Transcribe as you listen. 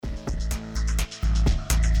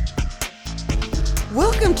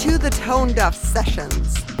Welcome to the Tone Duff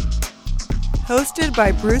Sessions, hosted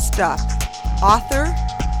by Bruce Duff, author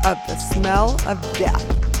of The Smell of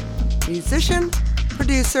Death, musician,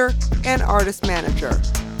 producer, and artist manager.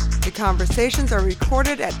 The conversations are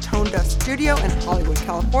recorded at Tone Duff Studio in Hollywood,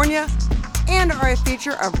 California, and are a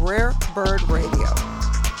feature of Rare Bird Radio.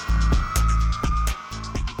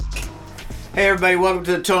 Hey everybody, welcome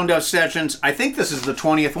to the Tone Duff Sessions. I think this is the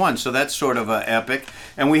 20th one, so that's sort of epic.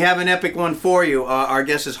 And we have an epic one for you. Our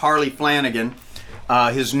guest is Harley Flanagan.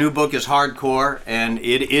 His new book is Hardcore, and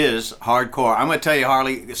it is hardcore. I'm going to tell you,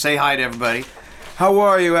 Harley, say hi to everybody. How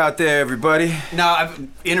are you out there, everybody? Now, I've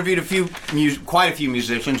interviewed quite a few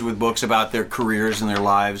musicians with books about their careers and their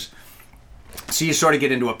lives. So you sort of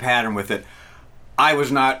get into a pattern with it. I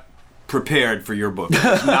was not prepared for your book.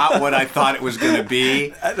 It's not what I thought it was going to be.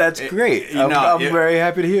 That's great. I'm very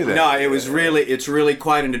happy to hear that. No, it's really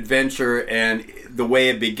quite an adventure, and the way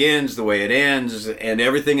it begins, the way it ends, and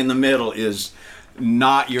everything in the middle is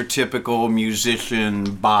not your typical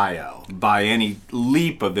musician bio by any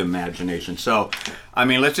leap of imagination. So, I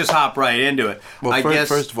mean, let's just hop right into it. Well,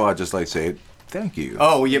 first of all, I'd just like to say thank you.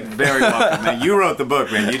 Oh, you're very welcome, man. You wrote the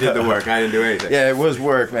book, man. You did the work. I didn't do anything. Yeah, it was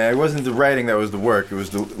work, man. It wasn't the writing that was the work. It was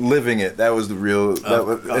the living it. That was the real,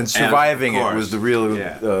 and surviving it was the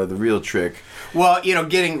real trick. Well,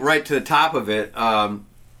 getting right to the top of it,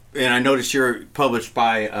 and I noticed you're published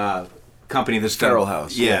by company that's Feral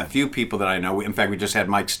House. Yeah, a few people that I know. In fact, we just had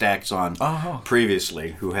Mike Stacks on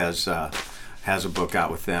previously, who has a book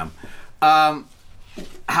out with them.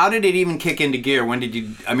 How did it even kick into gear? When did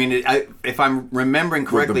you? I mean, if I'm remembering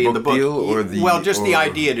correctly, in the book, the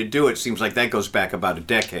idea to do it seems like that goes back about a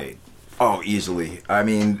decade. Oh, easily. I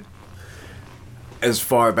mean, as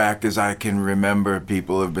far back as I can remember,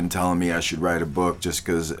 people have been telling me I should write a book, just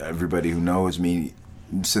because everybody who knows me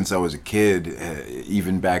since I was a kid,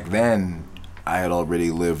 even back then, I had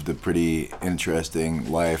already lived a pretty interesting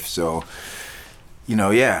life. So,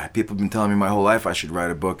 people have been telling me my whole life I should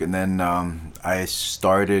write a book. And then I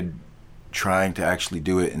started trying to actually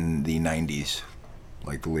do it in the 90s,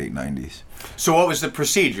 like the late 90s. So what was the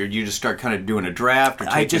procedure? Did you just start kind of doing a draft or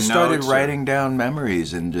taking notes? I just started writing down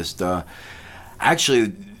memories and just...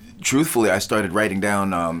 actually, truthfully, I started writing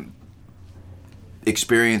down...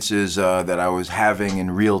 experiences that I was having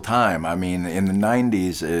in real time. I mean, in the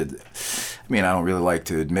 90s, I don't really like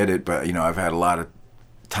to admit it, but, I've had a lot of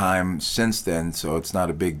time since then, so it's not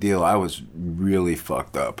a big deal. I was really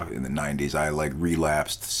fucked up in the 90s. I,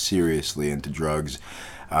 relapsed seriously into drugs.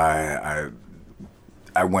 I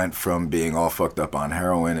went from being all fucked up on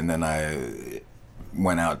heroin, and then I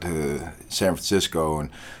went out to San Francisco and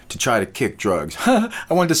to try to kick drugs. I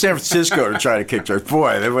went to San Francisco to try to kick drugs.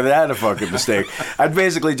 Boy, that a fucking mistake. I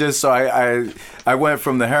basically I went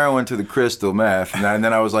from the heroin to the crystal meth, and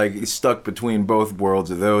then I was stuck between both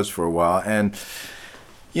worlds of those for a while. And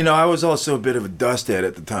I was also a bit of a dust head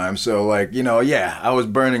at the time, so I was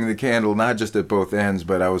burning the candle not just at both ends,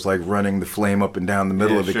 but I was running the flame up and down the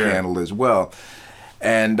middle of the candle as well.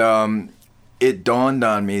 And it dawned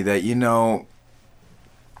on me that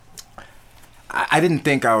I didn't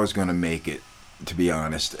think I was going to make it, to be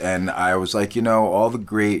honest. And I was like, all the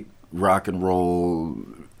great rock and roll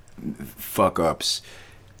fuck-ups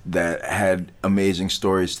that had amazing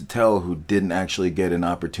stories to tell who didn't actually get an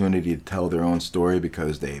opportunity to tell their own story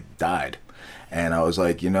because they died. And I was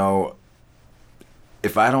like,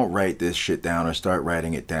 if I don't write this shit down or start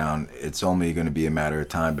writing it down, it's only going to be a matter of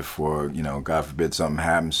time before, God forbid something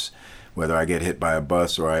happens, whether I get hit by a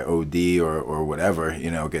bus or I OD or whatever,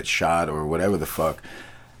 get shot or whatever the fuck.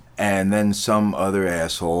 And then some other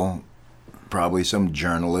asshole, probably some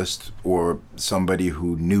journalist or somebody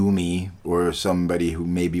who knew me or somebody who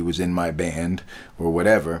maybe was in my band or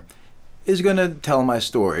whatever, is going to tell my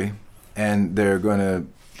story, and they're going to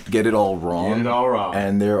get it all wrong.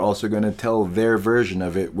 And they're also going to tell their version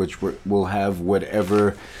of it, which will have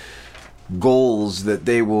whatever goals that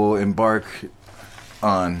they will embark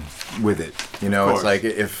on with it. It's like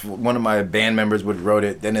if one of my band members would have wrote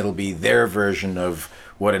it, then it'll be their version of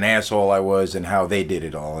what an asshole I was and how they did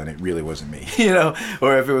it all, and it really wasn't me.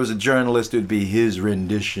 Or if it was a journalist, it would be his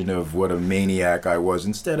rendition of what a maniac I was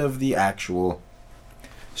instead of the actual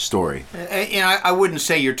story. I wouldn't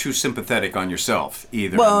say you're too sympathetic on yourself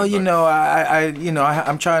either. Well,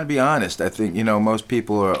 I'm trying to be honest. I think most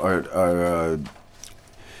people are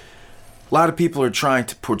a lot of people are trying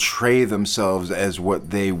to portray themselves as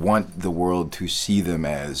what they want the world to see them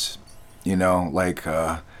as,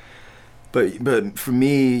 but for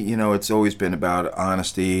me, it's always been about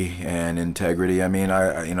honesty and integrity. I mean,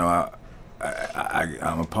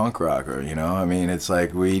 I'm a punk rocker, you know. I mean, it's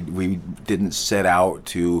like we didn't set out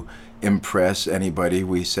to impress anybody.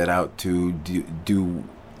 We set out to do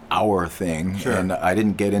our thing. Sure. And I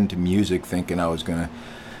didn't get into music thinking I was gonna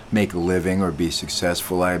make a living or be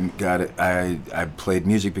successful. I played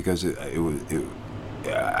music because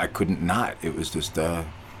I couldn't not. It was just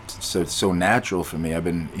so natural for me. I've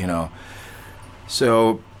been, you know,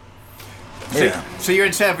 so. Yeah. So you're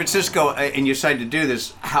in San Francisco and you decided to do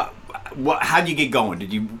this. How'd you get going?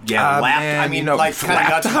 Did you have a laptop? Man, I mean, you know, like kind of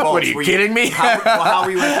nuts and bolts. What are you kidding me? How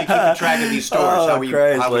were you actually keeping track of these stores? How were you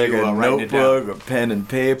like a writing it down? notebook, a pen and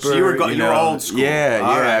paper. So you were old school. Yeah,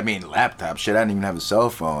 All right. I mean, laptop shit. I didn't even have a cell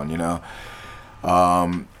phone, you know.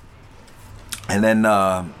 And then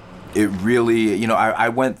it really, you know, I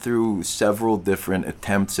went through several different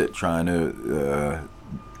attempts at trying to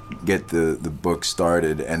get the book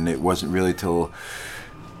started, and it wasn't really till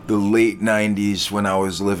the late 90s when I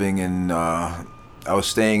was living in I was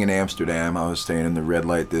staying in Amsterdam. I was staying in the red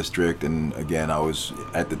light district, and again, I was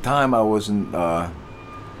at the time I wasn't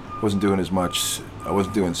doing as much. I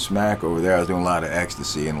wasn't doing smack over there. I was doing a lot of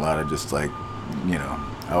ecstasy and a lot of just like, you know,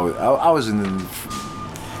 I was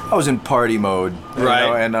in party mode, you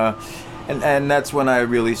right? know, and that's when I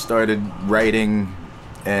really started writing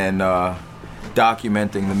and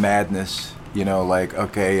documenting the madness. You know, like,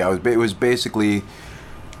 okay, it was basically,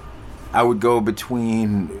 I would go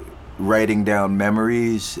between writing down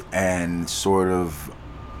memories and sort of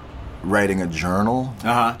writing a journal,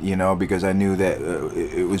 you know, because I knew that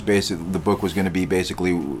it was the book was going to be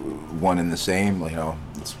basically one and the same, you know,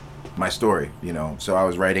 it's my story, you know. So I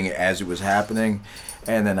was writing it as it was happening,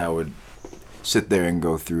 and then I would sit there and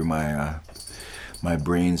go through my my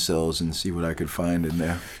brain cells and see what I could find in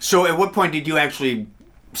there. So at what point did you actually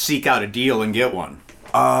seek out a deal and get one?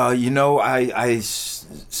 You know, I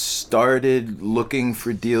started looking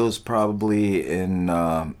for deals probably in.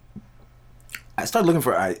 I started looking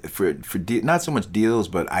for not so much deals,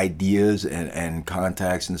 but ideas and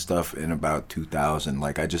contacts and stuff in about 2000.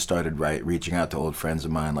 Like, I just started reaching out to old friends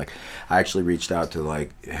of mine. Like, I actually reached out to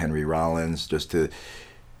like Henry Rollins just to,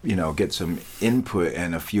 you know, get some input,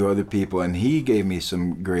 and a few other people, and he gave me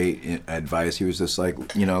some great advice. He was just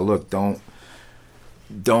like, you know, look, don't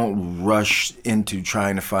rush into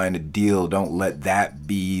trying to find a deal. Don't let that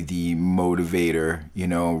be the motivator. You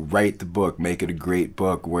know, write the book, make it a great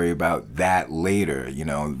book. Worry about that later. You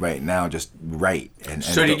know, right now, just write.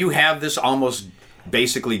 So did you have this almost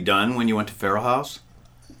basically done when you went to Feral House?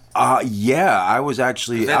 Yeah, I was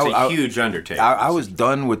actually. That's a huge undertaking. I was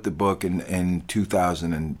done with the book in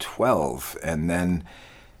 2012, and then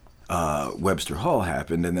Webster Hall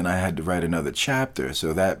happened, and then I had to write another chapter.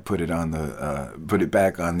 So that put it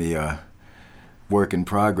back on the work in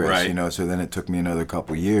progress. Right. You know. So then it took me another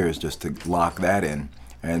couple years just to lock that in,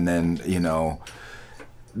 and then, you know,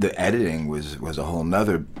 the editing was a whole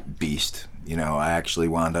nother beast. You know, I actually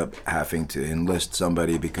wound up having to enlist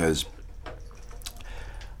somebody because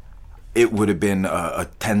it would have been a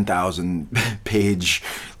 10,000 page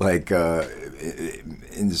like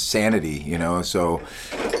insanity, you know. So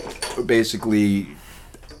basically,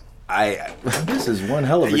 this is one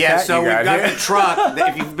hell of a cat. So you we've got here. the truck.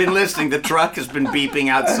 If you've been listening, the truck has been beeping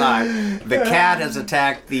outside. The cat has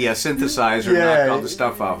attacked the synthesizer, knocked all the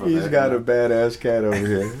stuff off of it. He's got a badass cat over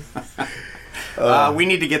here. We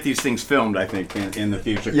need to get these things filmed, I think, in the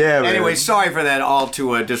future. Yeah, man. Anyway, sorry for that all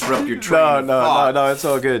to disrupt your train of thought. No, it's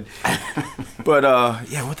all good. But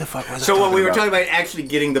yeah, what the fuck was I So when we were about? talking about actually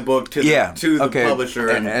getting the book to the publisher,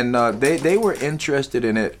 and they were interested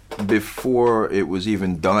in it before it was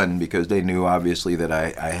even done, because they knew obviously that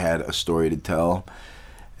I had a story to tell,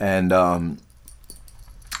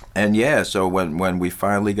 and yeah, so when we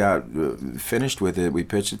finally got finished with it, we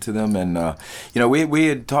pitched it to them, and you know, we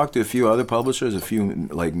had talked to a few other publishers, a few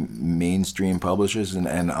like mainstream publishers,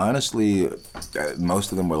 and honestly,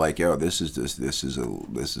 most of them were like, "Yo, this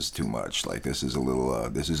is too much. Like, this is a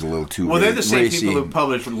little too." Well, they're the same racy. people who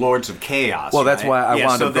published Lords of Chaos. Well, that's why I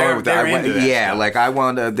wound up going with that. Stuff. Like I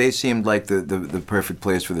wound up. They seemed like the perfect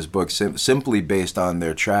place for this book, simply based on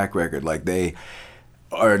their track record. Like, they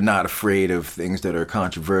are not afraid of things that are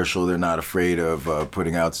controversial. They're not afraid of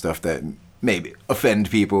putting out stuff that maybe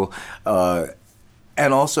offend people.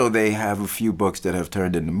 And also, they have a few books that have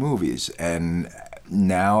turned into movies. And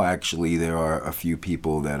now, actually, there are a few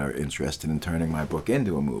people that are interested in turning my book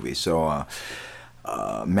into a movie. So,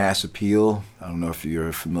 Mass Appeal, I don't know if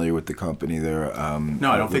you're familiar with the company. They're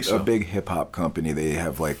no, I don't think so. A big hip-hop company. They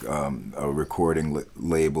have, like, a recording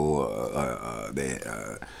label.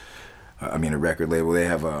 A record label. They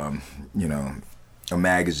have, you know, a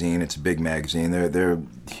magazine. It's a big magazine. They're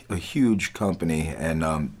a huge company, and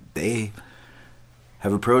they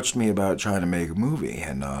have approached me about trying to make a movie,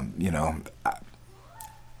 and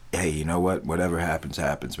hey, you know what? Whatever happens,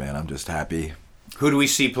 happens, man. I'm just happy. Who do we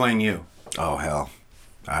see playing you? Oh, hell.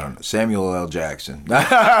 I don't know. Samuel L. Jackson.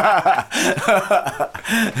 I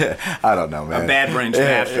don't know, man. A bad brain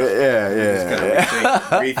smasher. Yeah. Just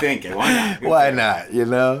gotta rethink it. Why not? Why not, you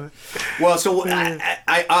know? Well, so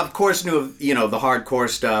I of course knew of, the hardcore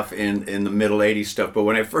stuff in the middle 80s stuff, but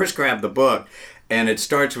when I first grabbed the book, and it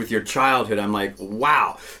starts with your childhood, I'm like,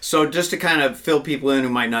 wow. So just to kind of fill people in who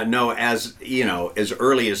might not know, as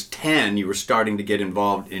early as 10, you were starting to get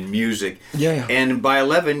involved in music. Yeah. And by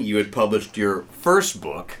 11, you had published your first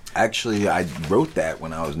book. Actually, I wrote that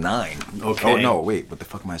when I was 9. Okay. Oh, no, wait. What the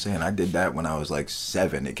fuck am I saying? I did that when I was like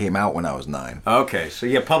 7. It came out when I was 9. Okay. So,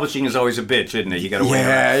 yeah, publishing is always a bitch, isn't it? You got to wait.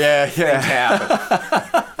 Yeah. Things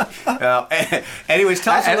happen. Anyways,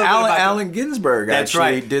 tell us a little bit about Allen Ginsberg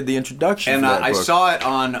actually did the introduction and for that I book. saw it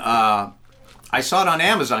on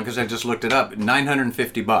Amazon because I just looked it up.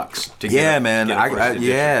 $950 to get. Yeah, man. Get a first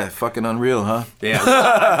edition. Fucking unreal, huh?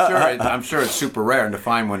 Yeah, I'm sure it's super rare to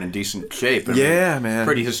find one in decent shape. I mean, man.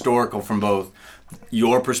 Pretty historical from both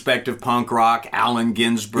your perspective, punk rock, Allen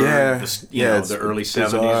Ginsberg, the early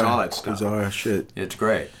 70s, all that stuff. Bizarre shit. It's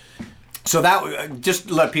great. So that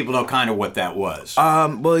just let people know kind of what that was.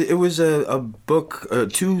 Well, it was a book,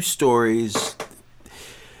 2 stories,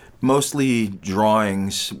 mostly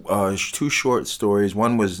drawings, 2 short stories.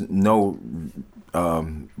 One was no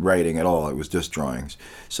writing at all. It was just drawings.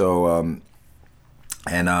 So,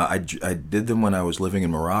 I did them when I was living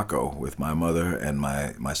in Morocco with my mother and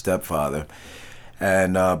my stepfather.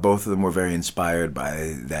 And both of them were very inspired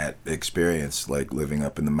by that experience, like living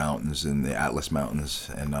up in the mountains, in the Atlas Mountains.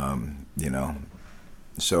 And,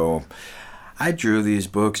 so I drew these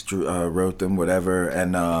books, wrote them, whatever.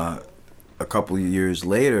 And a couple of years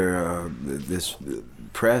later, this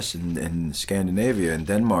press in Scandinavia, in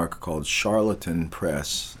Denmark, called Charlatan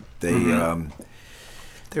Press, they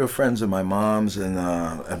were friends of my mom's,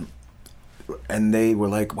 and they were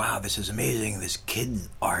like, wow, this is amazing, this kid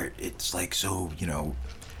art, it's like so,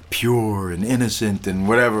 pure and innocent and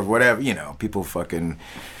whatever, people fucking,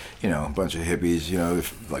 a bunch of hippies,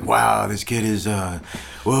 like, wow, this kid is,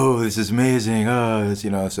 whoa, this is amazing,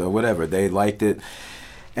 so whatever, they liked it.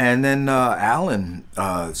 And then Alan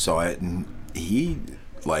saw it, and he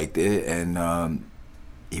liked it, and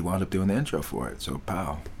he wound up doing the intro for it, so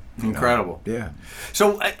pow. Incredible. Yeah.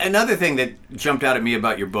 So another thing that jumped out at me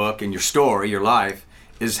about your book and your story, your life,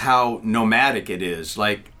 is how nomadic it is.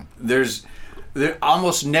 Like, there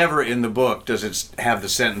almost never in the book does it have the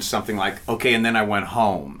sentence something like, okay, and then I went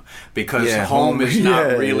home. Because home is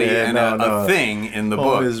not really a thing in the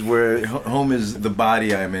book. Home is the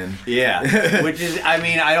body I'm in. Yeah. Which is, I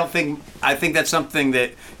think that's something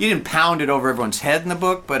that, you didn't pound it over everyone's head in the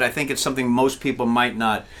book, but I think it's something most people might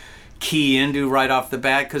not key into right off the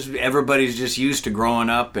bat, because everybody's just used to growing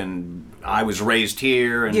up and I was raised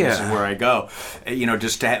here and this is where I go.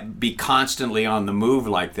 Just to be constantly on the move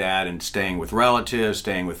like that and staying with relatives,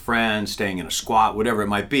 staying with friends, staying in a squat, whatever it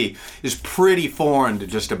might be, is pretty foreign to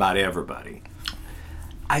just about everybody.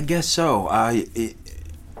 I guess so.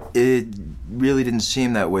 It really didn't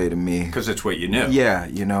seem that way to me. Because it's what you knew. Yeah,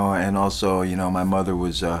 and also, my mother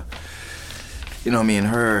was... me and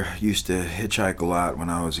her used to hitchhike a lot when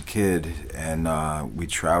I was a kid, and we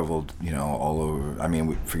traveled, all over. I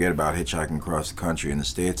mean, forget about hitchhiking across the country in the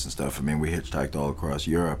States and stuff. I mean, we hitchhiked all across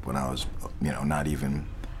Europe when I was, not even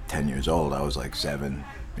 10 years old. I was like 7,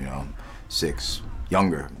 6,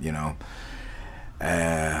 younger,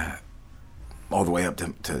 all the way up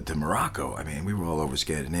to Morocco. I mean, we were all over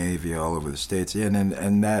Scandinavia, all over the States,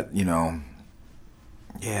 and that,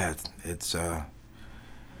 it's...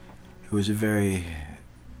 It was a very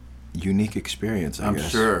unique experience, I guess. I'm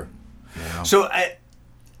sure. So,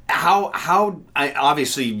 how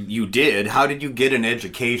obviously you did. How did you get an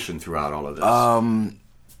education throughout all of this?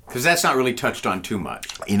 Because that's not really touched on too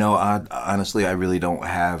much. Honestly, I really don't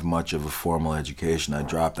have much of a formal education. I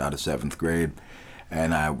dropped out of 7th grade,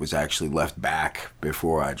 and I was actually left back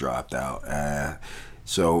before I dropped out.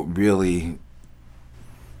 So really,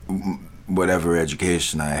 whatever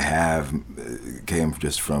education I have came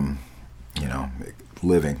just from...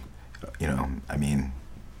 living,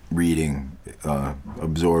 reading,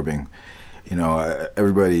 absorbing.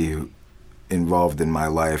 Everybody involved in my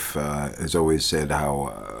life has always said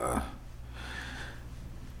how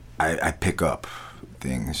I pick up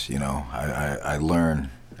things, I learn.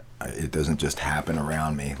 It doesn't just happen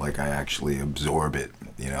around me, like I actually absorb it,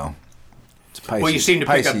 It's a Pisces, well, you seem to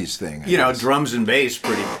pick up, Pisces thing. drums and bass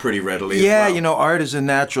pretty readily. Yeah, as well. art is a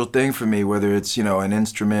natural thing for me, whether it's, an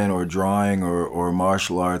instrument or drawing or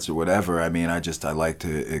martial arts or whatever. I mean, I like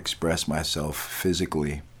to express myself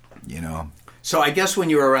physically, So I guess when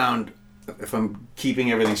you were around, if I'm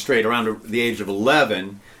keeping everything straight, around the age of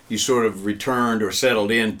 11, you sort of returned or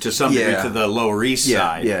settled in to some degree to the Lower East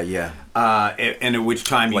Side. Yeah. And at which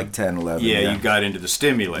time Like 10, 11. you got into the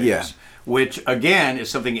Stimulators. Yeah. Which, again,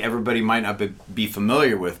 is something everybody might not be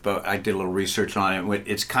familiar with, but I did a little research on it.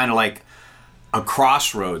 It's kind of like a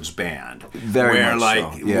crossroads band. Very where,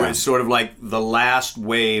 much so, yeah. where it's sort of like the last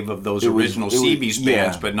wave of those original Seabees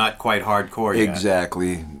bands, but not quite hardcore yet.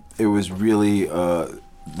 Exactly. It was really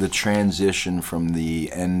the transition from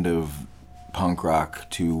the end of punk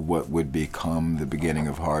rock to what would become the beginning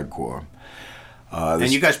of hardcore.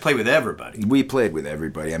 And you guys played with everybody. We played with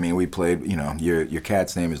everybody. I mean, we played, your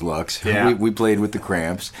cat's name is Lux. Yeah. We played with the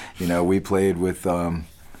Cramps. We played with,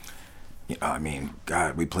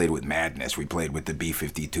 we played with Madness. We played with the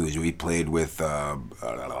B-52s. We played with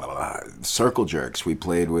Circle Jerks. We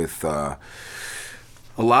played with a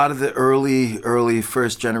lot of the early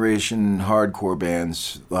first generation hardcore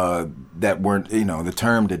bands that weren't, the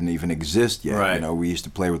term didn't even exist yet. Right. We used to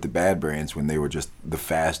play with the Bad Brains when they were just the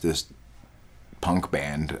fastest punk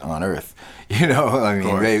band on earth. I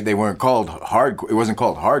mean, they weren't called hardcore. It wasn't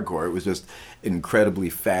called hardcore. It was just incredibly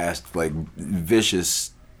fast, like vicious,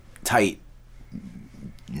 tight,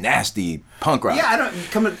 nasty punk rock. Yeah,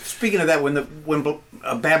 speaking of that, when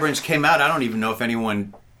Bad Brains came out, I don't even know if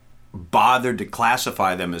anyone bothered to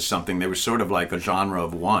classify them as something. They were sort of like a genre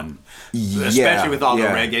of one, especially with all the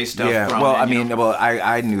reggae stuff. Yeah, from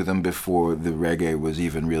I knew them before the reggae was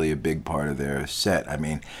even really a big part of their set. I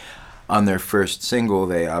mean, on their first single,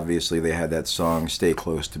 they had that song "Stay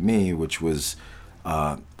Close to Me," which was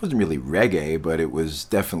wasn't really reggae, but it was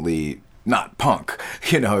definitely not punk.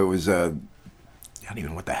 It was I don't even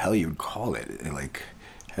know what the hell you'd call it. It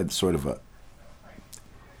had sort of a,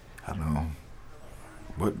 I don't know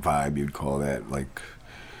what vibe you'd call that, like.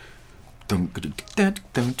 It's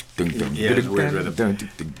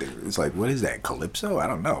like, what is that, calypso? I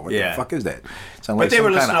don't know. What the fuck is that? Sound like they some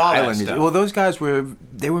were kind listening of to all that island music. stuff. Well, those guys were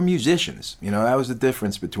musicians. That was the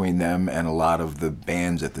difference between them and a lot of the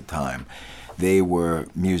bands at the time. They were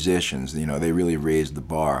musicians. They really raised the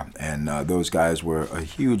bar, and those guys were a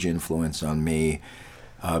huge influence on me.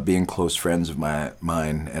 Being close friends of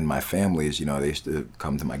mine and my family's, they used to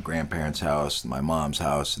come to my grandparents' house, my mom's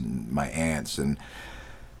house, and my aunts,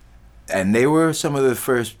 and they were some of the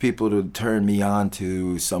first people to turn me on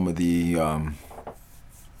to some of the, I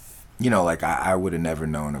would have never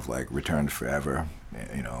known of Return to Forever,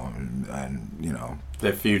 and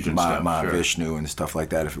the fusion stuff, Mahavishnu and stuff like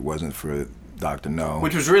that if it wasn't for Dr. No.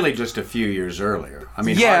 Which was really just a few years earlier. I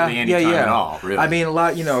mean, hardly any time at all, really. I mean, a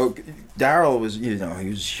lot, Daryl was, he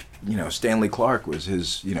was, Stanley Clark was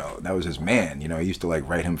his, that was his man. He used to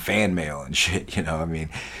write him fan mail and shit,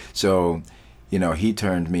 so, he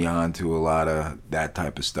turned me on to a lot of that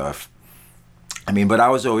type of stuff. I mean, but I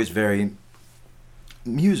was always very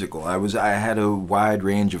musical. I had a wide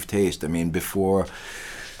range of taste. I mean, before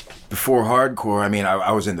hardcore, I mean,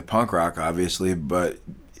 I was into punk rock, obviously, but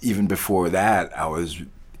even before that, I was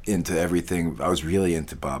into everything. I was really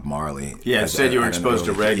into Bob Marley. Yeah, said you were exposed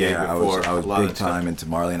to reggae before. I was big time into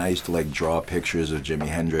Marley, and I used to draw pictures of Jimi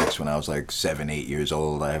Hendrix when I was 7, 8 years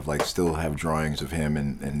old. I have still have drawings of him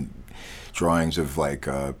and drawings of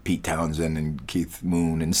Pete Townsend and Keith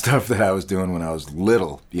Moon and stuff that I was doing when I was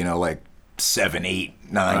little. 7,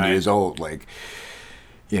 8, 9 years old.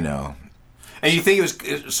 And you think it was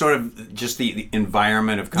sort of just the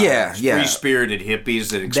environment of kind of free-spirited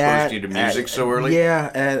hippies that exposed you to music so early?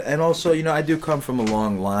 Yeah, and also, I do come from a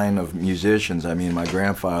long line of musicians. I mean, my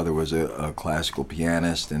grandfather was a classical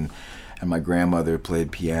pianist, and my grandmother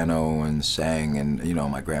played piano and sang, and,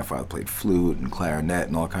 my grandfather played flute and clarinet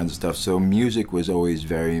and all kinds of stuff. So music was always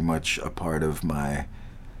very much a part of my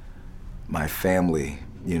family.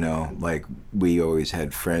 We always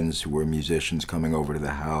had friends who were musicians coming over to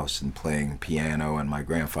the house and playing piano, and my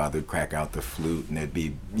grandfather would crack out the flute, and there'd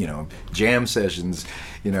be, jam sessions,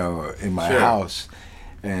 in my house.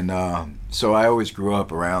 And so I always grew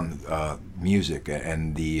up around music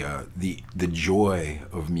and the joy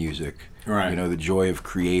of music, right? The joy of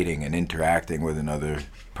creating and interacting with another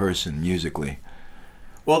person musically.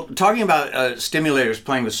 Well, talking about Stimulators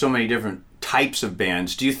playing with so many different types of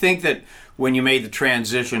bands, do you think that when you made the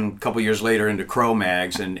transition a couple years later into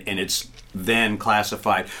Cro-Mags and it's then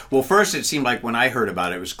classified, well, first it seemed like when I heard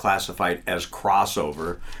about it, it was classified as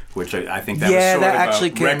crossover, which I think that was yeah, sort that of actually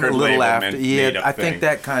a came a record little label after. made up I thing. think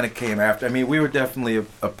that kind of came after. I mean, we were definitely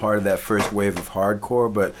a part of that first wave of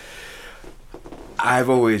hardcore, but I've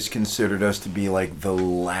always considered us to be like the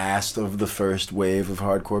last of the first wave of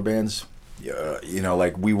hardcore bands. You know,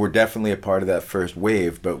 like we were definitely a part of that first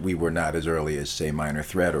wave, but we were not as early as, say, Minor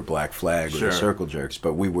Threat or Black Flag or the Circle Jerks.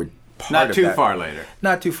 But we were part not of too that. far later.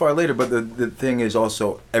 Not too far later, but the thing is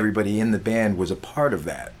also everybody in the band was a part of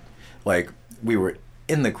that. Like we were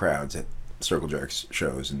in the crowds at Circle Jerks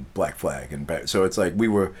shows and Black Flag, and so it's like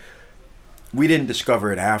we didn't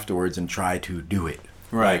discover it afterwards and try to do it.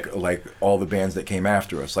 Right. Like all the bands that came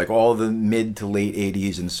after us, like all the mid to late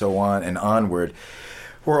 80s and so on and onward,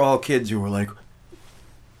 were all kids who were like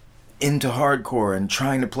into hardcore and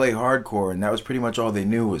trying to play hardcore, and that was pretty much all they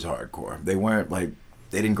knew was hardcore. They weren't like,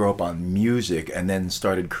 they didn't grow up on music and then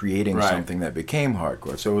started creating something that became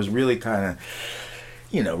hardcore. So it was really kind of,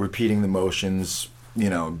 you know, repeating the motions, you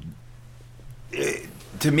know.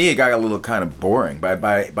 To me, it got a little kind of boring.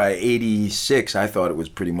 By 86, I thought it was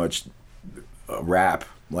pretty much a rap.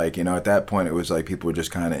 Like, you know, at that point, it was like people were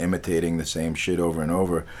just kind of imitating the same shit over and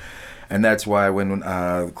over. And that's why when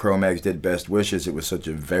Cro-Mags did Best Wishes, it was such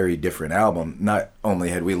a very different album. Not only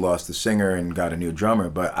had we lost the singer and got a new drummer,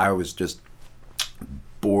 but I was just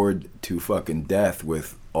bored to fucking death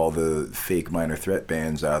with all the fake Minor Threat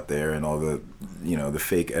bands out there and all the, you know, the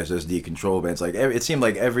fake SSD Control bands. Like, it seemed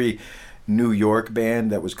like every New York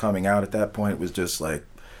band that was coming out at that point was just like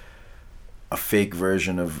a fake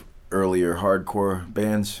version of earlier hardcore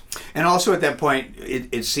bands. And also at that point,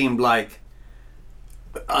 it seemed like,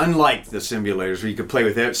 unlike the Stimulators, where you could play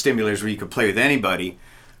with anybody,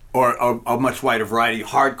 or a much wider variety,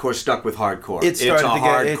 hardcore stuck with hardcore. It started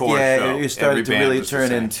it's a hardcore show. It started to really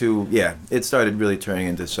turn into it started really turning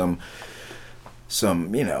into some,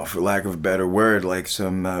 you know, for lack of a better word, like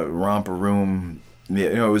some romper room. You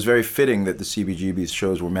know, it was very fitting that the CBGB's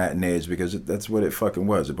shows were matinees, because that's what it fucking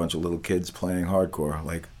was. A bunch of little kids playing hardcore,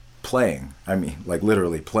 like playing. I mean, like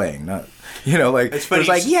literally playing, not, you know, like it's funny, it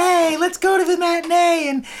was like, yay, let's go to the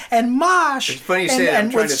matinee and mosh. It's funny you say that.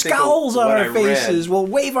 And with scowls on our faces, we'll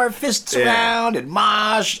wave our fists around and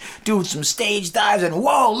mosh, do some stage dives, and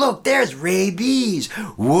whoa, look, there's Ray B's.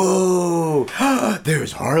 Whoa,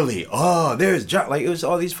 there's Harley. Oh, there's John. Like, it was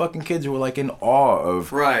all these fucking kids who were like in awe of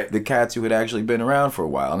the cats who had actually been around for a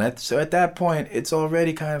while. And so at that point, it's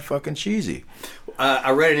already kind of fucking cheesy.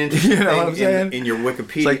 I read an interesting thing in your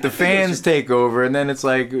Wikipedia. It's like the fans take over, and then it's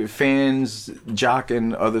like fans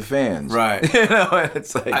jocking other fans. Right. You know,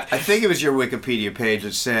 it's like... I think it was your Wikipedia page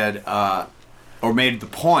that said, or made the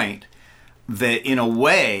point, that in a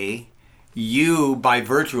way, you, by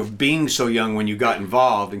virtue of being so young when you got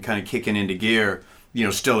involved and kind of kicking into gear, you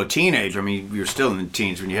know, still a teenager, I mean, you were still in the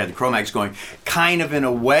teens when you had the Cro-Mags going, kind of in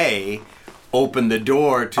a way... opened the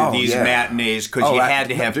door to these matinees, because you had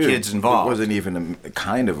to have kids involved. It wasn't even a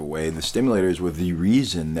kind of a way. The Stimulators were the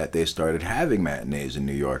reason that they started having matinees in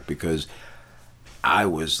New York, because I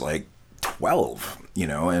was like 12, you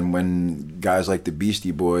know, and when guys like the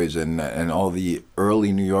Beastie Boys and all the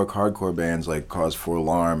early New York hardcore bands like Cause for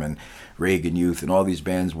Alarm and Reagan Youth and all these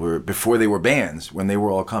bands were, before they were bands, when they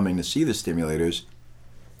were all coming to see the Stimulators,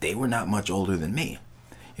 they were not much older than me.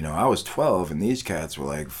 You know, I was 12 and these cats were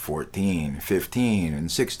like 14, 15, and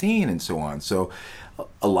 16 and so on. So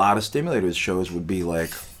a lot of Stimulators shows would be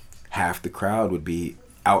like half the crowd would be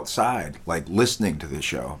outside, like listening to the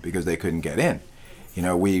show because they couldn't get in. You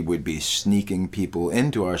know, we would be sneaking people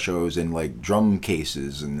into our shows in like drum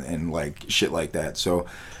cases and like shit like that. So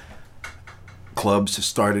clubs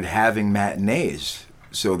started having matinees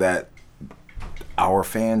so that our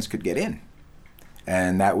fans could get in.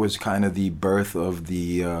 And that was kind of the birth of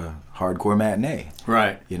the hardcore matinee.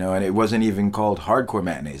 Right. You know, and it wasn't even called hardcore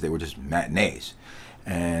matinees. They were just matinees.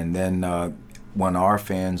 And then when our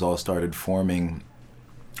fans all started forming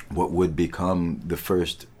what would become the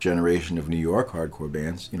first generation of New York hardcore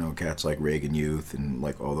bands, you know, cats like Reagan Youth and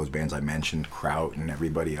like all those bands I mentioned, Kraut and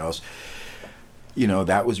everybody else, you know,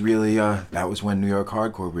 that was really, that was when New York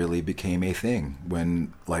hardcore really became a thing.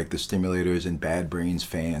 When like the Stimulators and Bad Brains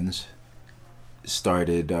fans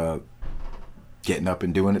started getting up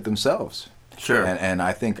and doing it themselves. Sure. And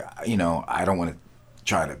I think, you know, I don't want to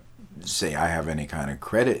try to say I have any kind of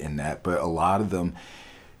credit in that, but a lot of them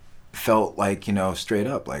felt like, you know, straight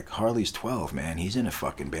up, like, Harley's 12, man. He's in a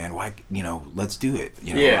fucking band. Why, you know, let's do it.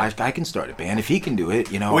 You know, I can start a band. If he can do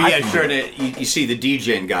it, you know, well, I yeah, can sure. do it. You see the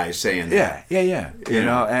DJing guys saying that. Yeah. You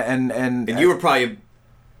know, and you were probably,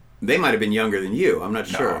 they might have been younger than you. I'm not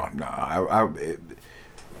sure. No,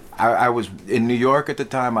 I was in New York at the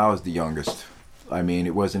time. I was the youngest. I mean,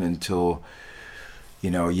 it wasn't until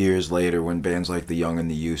years later when bands like The Young and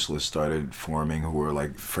the Useless started forming, who were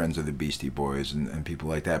like friends of the Beastie Boys and people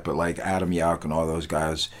like that. But like Adam Yauch and all those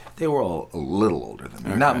guys, they were all a little older than me.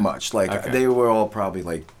 Okay. Not much. Like they were all probably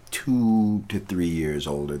like 2 to 3 years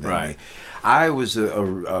older than me. I was a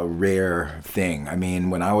rare thing. I mean,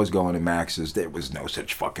 when I was going to Max's, there was no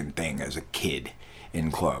such fucking thing as a kid in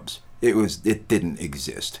clubs. It didn't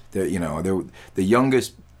exist. The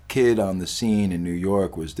youngest kid on the scene in New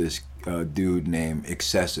York was this dude named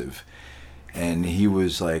Excessive, and he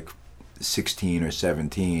was like 16 or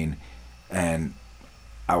 17, and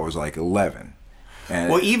I was like 11. And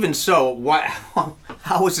well, even so,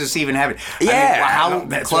 how was this even happening? Yeah, I mean,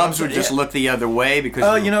 how clubs would just look the other way because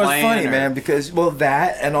it's funny, man, because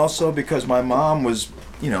that, and also because my mom was,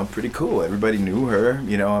 pretty cool. Everybody knew her,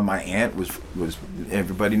 and my aunt was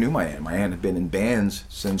everybody knew my aunt. My aunt had been in bands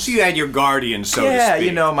since. So you had your guardians, so to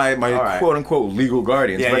speak. My quote unquote legal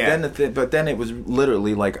guardians. Yeah, but then it was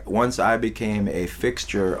literally like once I became a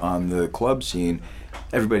fixture on the club scene,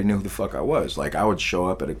 everybody knew who the fuck I was. Like I would show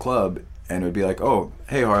up at a club and it would be like, oh,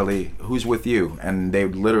 hey Harley, who's with you? And they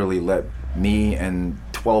would literally let me and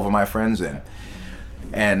 12 of my friends in.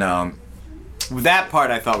 And that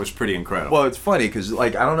part I thought was pretty incredible. Well, it's funny because,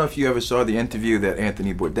 like, I don't know if you ever saw the interview that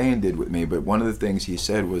Anthony Bourdain did with me, but one of the things he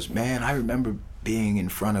said was, man, I remember being in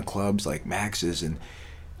front of clubs like Max's and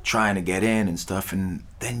trying to get in and stuff, and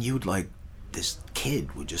then you'd, like, this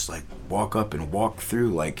kid would just, like, walk up and walk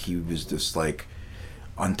through like he was just, like,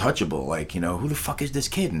 untouchable. Like, who the fuck is this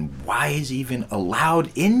kid and why is he even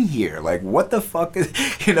allowed in here? Like, what the fuck is,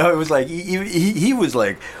 it was like he was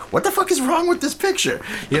like, what the fuck is wrong with this picture?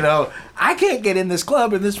 I can't get in this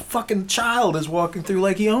club and this fucking child is walking through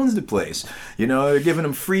like he owns the place. They're giving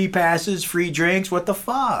him free passes, free drinks. What the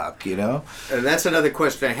fuck? That's another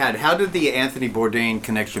question I had. How did the Anthony Bourdain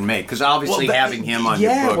connection make? Because obviously having him on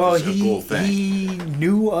your book is a cool thing. He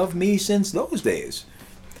knew of me since those days.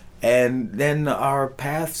 And then our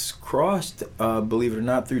paths crossed, believe it or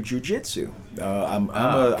not, through jiu-jitsu. I'm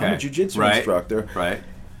a jiu-jitsu instructor. Right.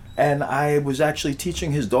 And I was actually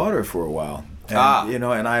teaching his daughter for a while. And,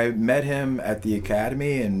 and I met him at the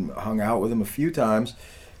academy and hung out with him a few times.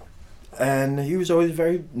 And he was always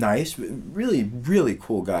very nice, really, really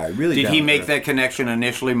cool guy. Really. Did he make that connection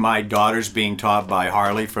initially? My daughter's being taught by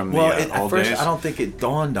Harley from the old first, days. I don't think it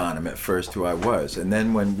dawned on him at first who I was, and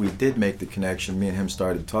then when we did make the connection, me and him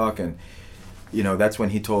started talking. That's when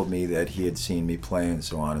he told me that he had seen me play and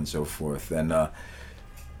so on and so forth. And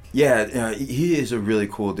he is a really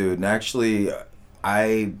cool dude. And actually,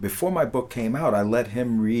 before my book came out, I let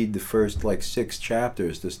him read the first 6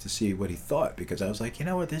 chapters just to see what he thought, because I was like,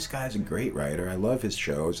 this guy's a great writer. I love his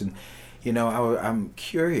shows, and I'm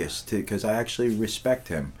curious because I actually respect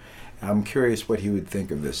him. I'm curious what he would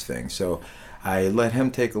think of this thing. So I let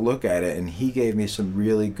him take a look at it, and he gave me some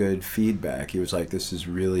really good feedback. He was like, "This is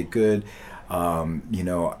really good."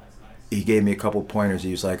 He gave me a couple pointers.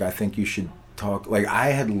 He was like, "I think you should talk." Like I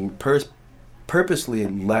had purposely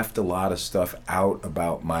left a lot of stuff out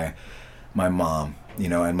about my mom,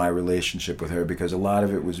 and my relationship with her, because a lot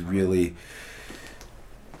of it was really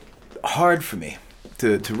hard for me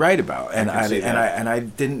to write about, and I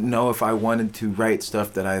didn't know if I wanted to write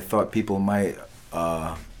stuff that I thought people might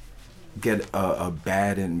get a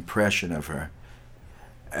bad impression of her,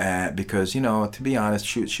 because to be honest,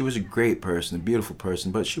 she was a great person, a beautiful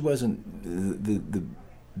person, but she wasn't the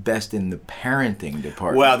best in the parenting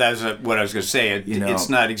department. Well, that's what I was going to say. It's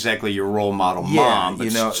not exactly your role model mom, but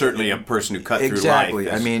certainly a person who cut through life. Exactly.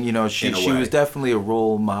 I mean, she was definitely a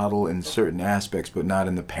role model in certain aspects, but not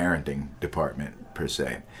in the parenting department per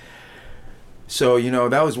se. So,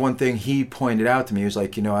 that was one thing he pointed out to me. He was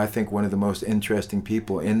like, I think one of the most interesting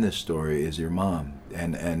people in this story is your mom.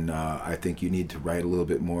 And I think you need to write a little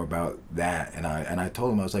bit more about that. And I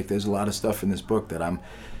told him, I was like, there's a lot of stuff in this book that I'm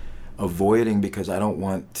avoiding because I don't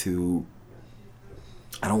want to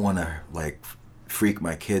freak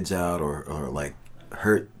my kids out or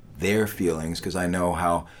hurt their feelings, because I know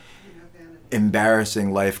how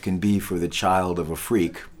embarrassing life can be for the child of a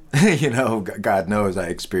freak. God knows I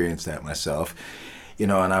experienced that myself.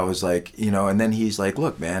 And I was like, and then he's like,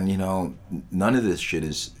 look, man, none of this shit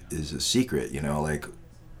is a secret,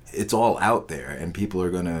 it's all out there, and people are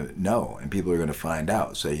going to know, and people are going to find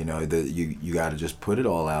out. So, you got to just put it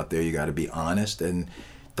all out there. You got to be honest, and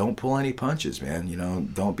don't pull any punches,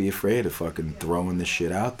 man. Don't be afraid of fucking throwing this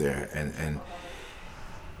shit out there.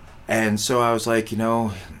 And so I was like,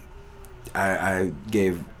 I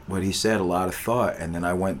gave what he said a lot of thought, and then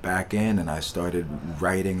I went back in and I started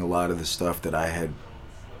writing a lot of the stuff that I had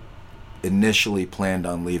initially planned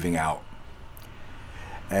on leaving out.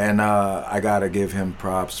 And I gotta give him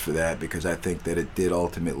props for that, because I think that it did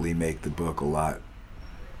ultimately make the book a lot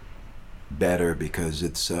better, because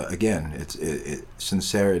it's again,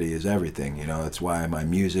 sincerity is everything. You know, it's why my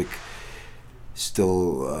music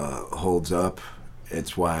still holds up.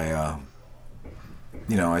 It's why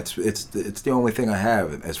you know, it's the only thing I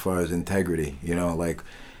have as far as integrity. You know, like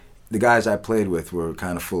the guys I played with were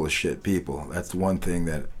kind of full of shit people. That's the one thing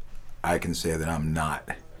that I can say that I'm not.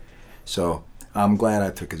 So I'm glad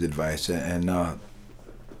I took his advice, and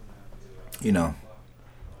you know,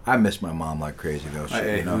 I miss my mom like crazy though.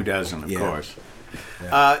 Shit, you know? Who doesn't, of course.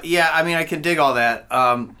 Yeah. I mean, I can dig all that.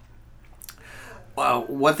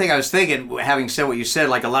 One thing I was thinking, having said what you said,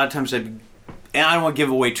 like a lot of times and I don't want to give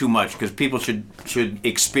away too much because people should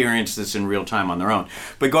experience this in real time on their own.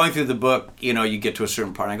 But going through the book, you know, you get to a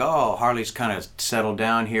certain part and I go, oh, Harley's kind of settled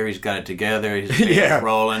down here. He's got it together. His band's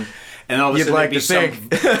rolling. And all of a sudden there'd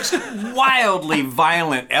be some wildly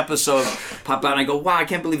violent episode pop out and I go, wow, I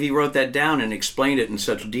can't believe he wrote that down and explained it in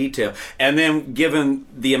such detail. And then given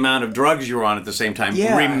the amount of drugs you were on at the same time,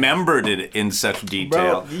 remembered it in such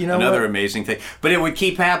detail. Bro, you know another what? amazing thing. But it would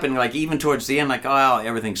keep happening, like even towards the end, like, oh,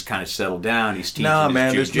 everything's kind of settled down. He's teaching his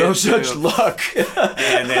man, there's no jiu-jitsu. such luck.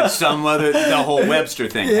 And then the whole Webster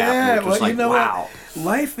thing happened, which was like, you know wow. What?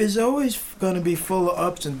 Life is always going to be full of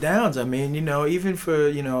ups and downs. I mean, you know, even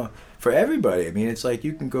for everybody. I mean, it's like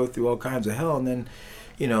you can go through all kinds of hell and then,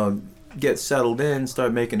 you know, get settled in,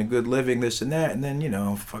 start making a good living, this and that, and then, you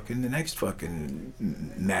know, fucking the next fucking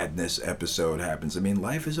madness episode happens. I mean,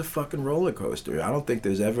 life is a fucking roller coaster. I don't think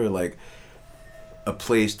there's ever, like, a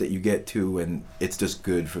place that you get to and it's just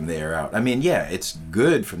good from there out. I mean, yeah, it's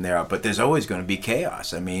good from there out, but there's always going to be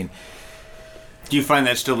chaos. I mean... Do you find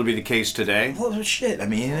that still to be the case today? Well, shit. I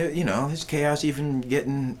mean, you know, there's chaos even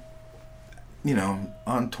getting... you know,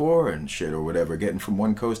 on tour and shit or whatever, getting from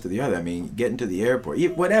one coast to the other. I mean, getting to the airport,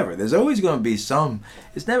 whatever. There's always going to be some.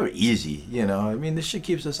 It's never easy, you know. I mean, this shit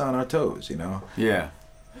keeps us on our toes, you know. Yeah.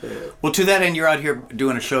 Well, to that end, you're out here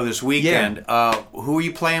doing a show this weekend. Yeah. Who are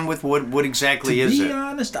you playing with? What exactly is it? To be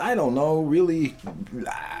honest, I don't know. Really,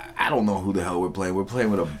 I don't know who the hell we're playing. We're playing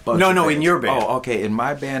with a bunch of bands. In your band. Oh, okay. In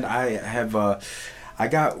my band, I have... I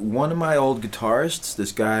got one of my old guitarists,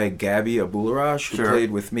 this guy Gabby Abularash, who played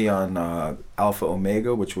with me on Alpha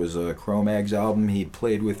Omega, which was a Cro-Mags album. He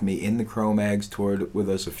played with me in the Cro-Mags, toured with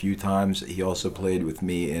us a few times. He also played with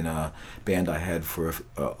me in a band I had for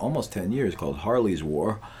almost 10 years called Harley's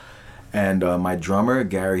War. And my drummer,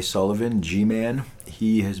 Gary Sullivan, G-Man,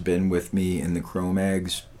 he has been with me in the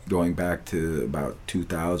Cro-Mags going back to about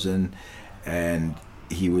 2000. And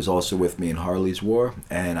he was also with me in Harley's War.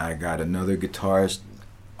 And I got another guitarist,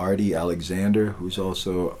 Artie Alexander, who's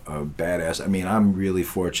also a badass. I mean, I'm really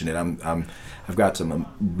fortunate. I've got some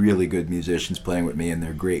really good musicians playing with me, and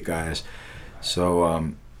they're great guys.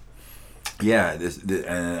 So, yeah,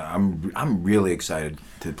 I'm really excited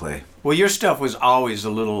to play. Well, your stuff was always a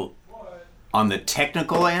little on the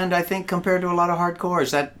technical end, I think, compared to a lot of hardcore. Is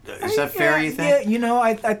that fair, you think? Yeah, you know,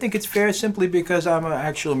 I think it's fair simply because I'm an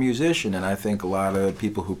actual musician, and I think a lot of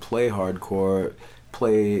people who play hardcore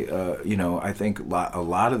play, you know, I think a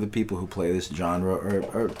lot of the people who play this genre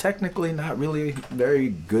are technically not really very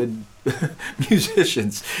good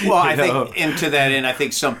musicians. Well, I think, and to that end, I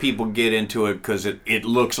think some people get into it because it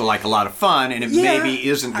looks like a lot of fun, and it maybe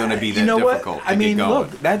isn't going to be that difficult to get going.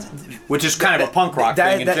 Look, which is kind of a punk rock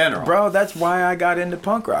thing in general. Bro, that's why I got into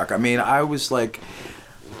punk rock. I mean, I was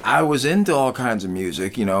into all kinds of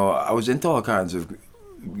music, you know, I was into all kinds of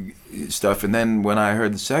stuff, and then when I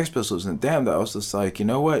heard the Sex Pistols and Damned, I was just like, you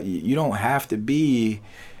know what, you don't have to be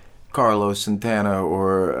Carlos Santana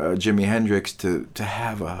or Jimi Hendrix to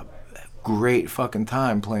have a great fucking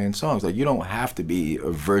time playing songs. Like, you don't have to be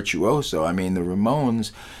a virtuoso. I mean, the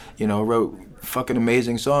Ramones, you know, wrote fucking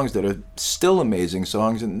amazing songs that are still amazing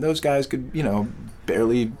songs, and those guys could, you know,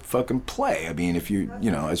 barely fucking play. I mean, if you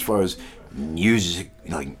know, as far as music,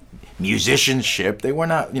 like musicianship, they were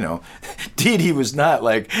not, you know, Dee was not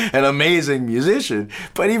like an amazing musician,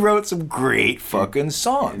 but he wrote some great fucking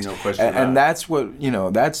songs. No question about it. And that's what, you know,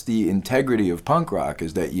 that's the integrity of punk rock,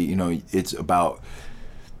 is that, you know, it's about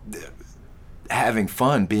having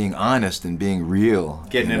fun, being honest, and being real.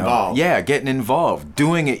 Getting involved. Yeah, getting involved,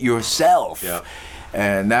 doing it yourself. Yeah.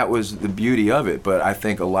 And that was the beauty of it. But I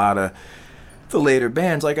think a lot of the later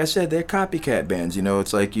bands, like I said, they're copycat bands. You know,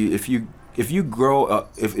 it's like if you grow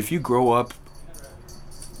up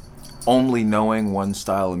only knowing one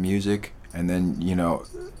style of music, and then, you know,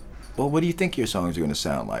 well, what do you think your songs are going to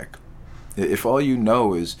sound like? If all you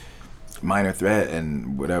know is Minor Threat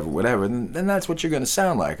and whatever, then that's what you're going to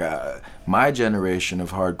sound like. My generation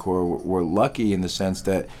of hardcore were lucky in the sense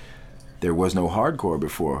that there was no hardcore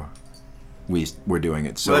before we were doing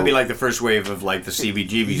it. So that'd be like the first wave of like the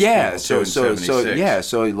CBGBs. Yeah,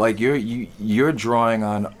 so like you're drawing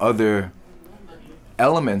on other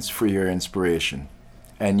elements for your inspiration,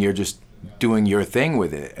 and you're just doing your thing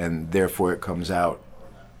with it, and therefore it comes out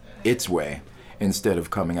its way instead of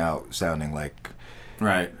coming out sounding like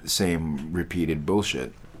right same repeated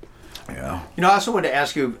bullshit. Yeah. You know, I also wanted to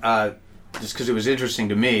ask you, just because it was interesting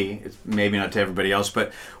to me, it's maybe not to everybody else,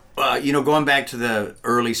 but you know, going back to the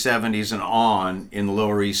early 70s and on in the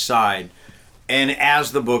Lower East Side, and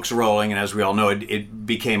as the book's rolling, and as we all know, it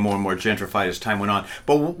became more and more gentrified as time went on.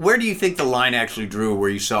 But where do you think the line actually drew where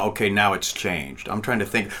you saw, okay, now it's changed? I'm trying to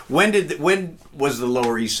think. When was the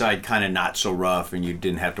Lower East Side kind of not so rough and you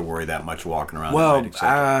didn't have to worry that much walking around well, at night,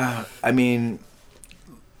 etc.? I mean,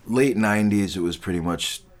 late 90s, it was pretty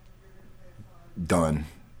much done,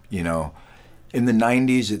 you know. In the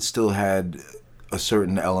 90s, it still had a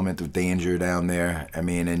certain element of danger down there. I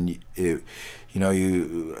mean, and it, you know,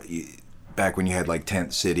 you back when you had like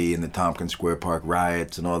Tent City and the Tompkins Square Park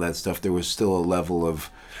riots and all that stuff, there was still a level of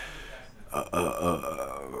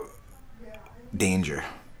danger.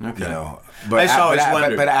 Okay. You know, I always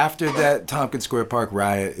wondered. But after that Tompkins Square Park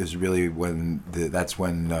riot is really when that's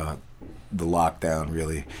when the lockdown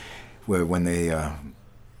really, when they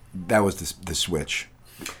that was the switch.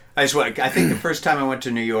 I think the first time I went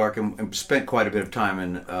to New York and spent quite a bit of time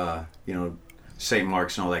in, you know, St.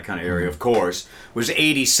 Mark's and all that kind of area, of course, was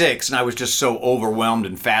 86, and I was just so overwhelmed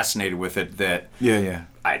and fascinated with it that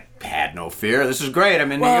I had no fear. This is great.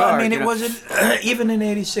 I'm in New York. Well, I mean, it wasn't, even in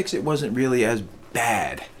 86, it wasn't really as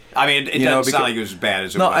bad. I mean, it doesn't sound like it was as bad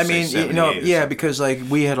as it was, I mean, say, you know, yeah, because, like,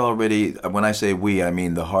 we had already, when I say we, I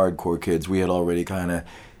mean the hardcore kids, we had already kind of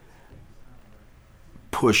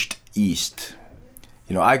pushed east.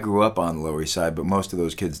 You know, I grew up on the Lower East Side, but most of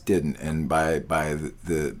those kids didn't, and by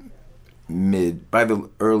the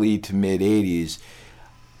early to mid 80s,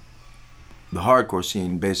 the hardcore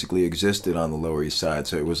scene basically existed on the Lower East Side.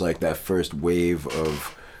 So it was like that first wave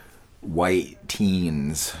of white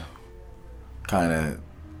teens kind of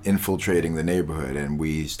infiltrating the neighborhood, and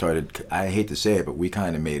we started, I hate to say it, but we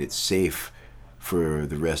kind of made it safe for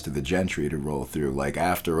the rest of the gentry to roll through. Like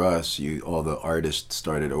after us, all the artists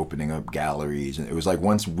started opening up galleries, and it was like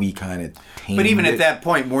once we kind of tamed But even it, at that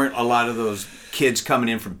point, weren't a lot of those kids coming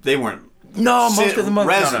in from, they weren't most of them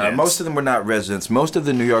residents. No, most of them were not residents. Most of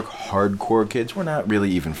the New York hardcore kids were not really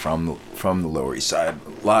even from the Lower East Side.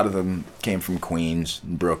 A lot of them came from Queens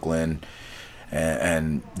and Brooklyn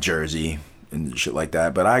and Jersey and shit like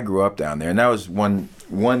that. But I grew up down there, and that was one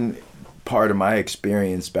part of my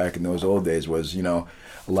experience back in those old days was, you know,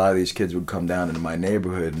 a lot of these kids would come down into my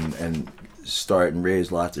neighborhood and start and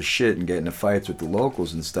raise lots of shit and get into fights with the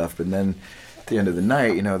locals and stuff. But then at the end of the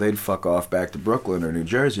night, you know, they'd fuck off back to Brooklyn or New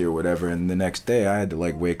Jersey or whatever, and the next day I had to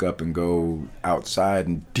like wake up and go outside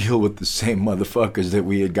and deal with the same motherfuckers that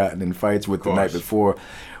we had gotten in fights with the night before.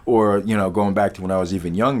 Or, you know, going back to when I was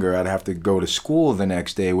even younger, I'd have to go to school the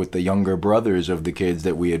next day with the younger brothers of the kids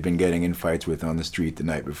that we had been getting in fights with on the street the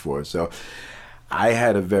night before. So I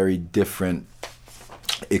had a very different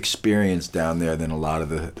experience down there than a lot of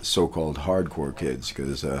the so-called hardcore kids,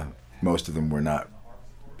 because most of them were not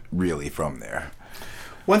really from there.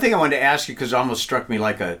 One thing I wanted to ask you, because it almost struck me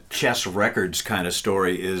like a Chess Records kind of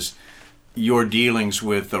story, is your dealings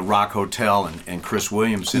with the Rock Hotel and Chris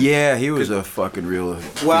Williamson. Yeah, he was a fucking real...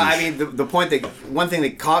 Well, I mean, the point that... One thing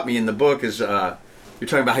that caught me in the book is you're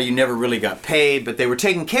talking about how you never really got paid, but they were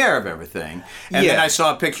taking care of everything. And then I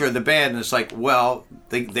saw a picture of the band, and it's like, well,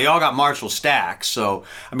 they all got Marshall stacks, so...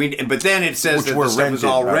 I mean, but then it says that the stuff was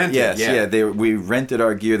all rented. Yes, we rented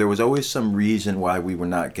our gear. There was always some reason why we were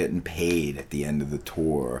not getting paid at the end of the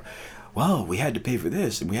tour. Well, we had to pay for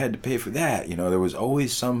this and we had to pay for that. You know, there was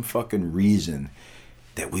always some fucking reason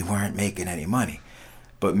that we weren't making any money.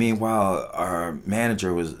 But meanwhile, our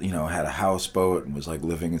manager was, you know, had a houseboat and was like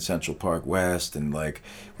living in Central Park West and like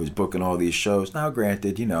was booking all these shows. Now,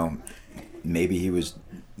 granted, you know, maybe he was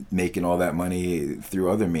making all that money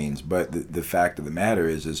through other means. But the fact of the matter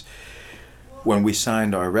is when we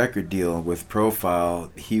signed our record deal with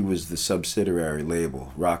Profile, he was the subsidiary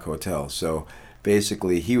label, Rock Hotel. So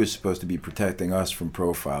basically, he was supposed to be protecting us from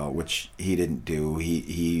Profile, which he didn't do.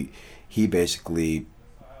 He basically,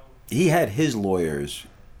 he had his lawyers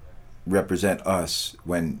represent us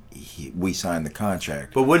when we signed the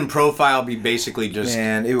contract. But wouldn't Profile be basically just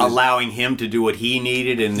allowing him to do what he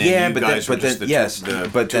needed, and then you guys were just the tool of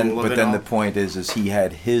it all? But then the point is he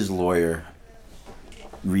had his lawyer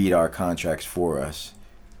read our contracts for us,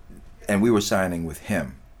 and we were signing with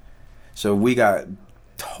him. So we got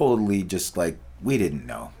totally just like we didn't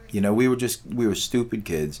know. You know, we were stupid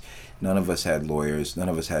kids. None of us had lawyers. None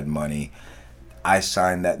of us had money. I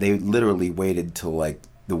signed that. They literally waited till like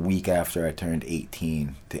the week after I turned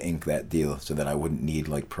 18 to ink that deal so that I wouldn't need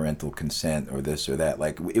like parental consent or this or that.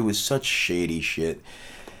 Like, it was such shady shit.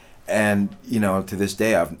 And, you know, to this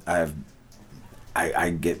day, I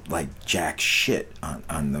get like jack shit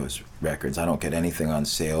on those records. I don't get anything on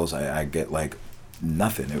sales. I get like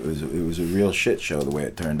nothing. It was a real shit show the way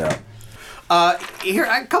it turned out. Here,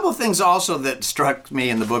 a couple of things also that struck me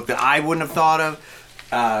in the book that I wouldn't have thought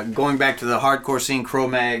of. Going back to the hardcore scene,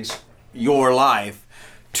 Cro-Mags, your life.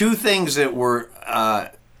 Two things that were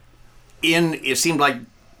it seemed like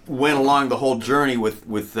went along the whole journey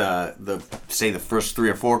with the first 3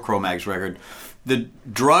 or 4 Cro-Mags record. The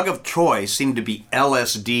drug of choice seemed to be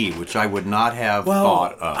LSD, which I would not have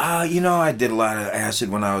thought of. You know, I did a lot of acid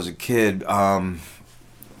when I was a kid. I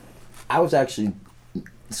was actually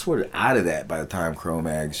sort of out of that by the time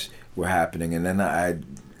Cro-Mags were happening, and then I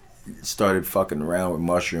started fucking around with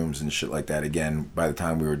mushrooms and shit like that again by the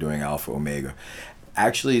time we were doing Alpha Omega.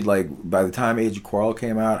 Actually, like, by the time Age of Quarrel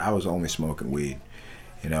came out, I was only smoking weed.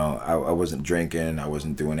 You know, I wasn't drinking, I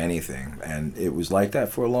wasn't doing anything, and it was like that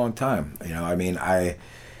for a long time. You know, I mean, I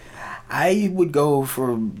would go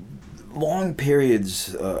for long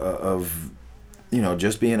periods of, you know,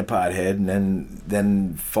 just being a pothead, and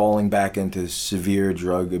then falling back into severe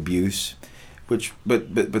drug abuse, but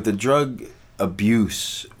the drug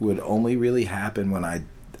abuse would only really happen when I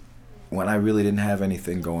really didn't have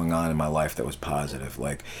anything going on in my life that was positive.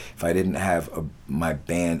 Like, if I didn't have a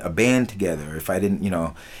band together, if I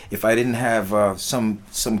didn't have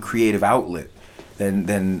some creative outlet,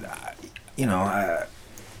 then you know,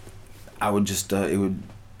 I would just it would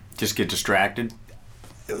just get distracted.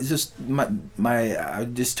 It was just I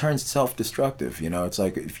just turns self-destructive. You know, it's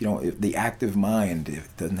like if the active mind, if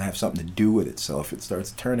it doesn't have something to do with itself, it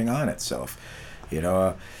starts turning on itself. You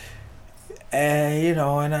know. And you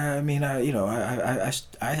know, and I mean,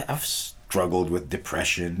 I've struggled with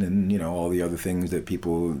depression and, you know, all the other things that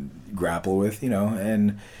people grapple with, you know,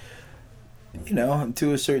 and, you know,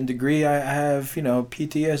 to a certain degree, I have, you know,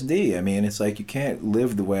 PTSD. I mean, it's like you can't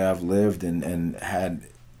live the way I've lived and had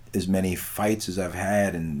as many fights as I've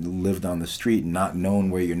had and lived on the street and not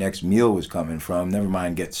known where your next meal was coming from, never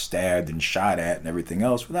mind get stabbed and shot at and everything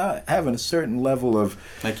else, without having a certain level of...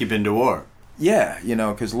 Like you've been to war. Yeah, you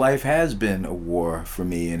know, because life has been a war for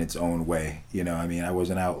me in its own way. You know, I mean, I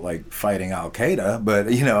wasn't out, like, fighting Al-Qaeda,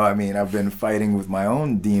 but, you know, I mean, I've been fighting with my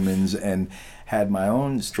own demons and had my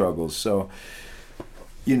own struggles. So,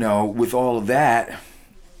 you know, with all of that,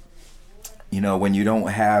 you know, when you don't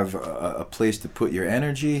have a place to put your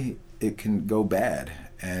energy, it can go bad.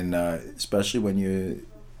 And especially when you're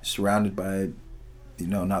surrounded by, you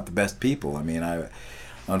know, not the best people. I mean,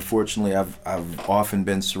 unfortunately, I've often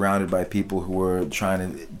been surrounded by people who were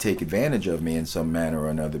trying to take advantage of me in some manner or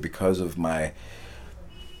another because of my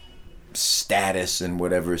status in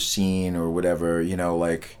whatever scene or whatever, you know,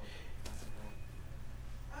 like,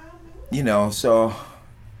 you know, so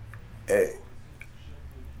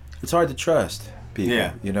it's hard to trust people.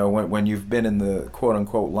 Yeah. You know, when you've been in the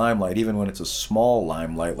quote-unquote limelight, even when it's a small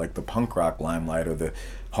limelight, like the punk rock limelight or the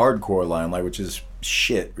hardcore limelight, which is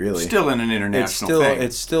shit, really. Still in an international thing.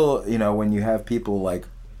 It's still, you know, when you have people like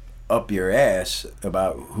up your ass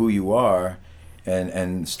about who you are,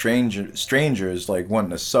 and strangers like wanting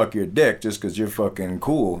to suck your dick just because you're fucking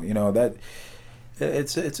cool, you know, that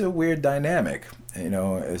it's a weird dynamic, you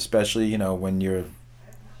know, especially, you know, when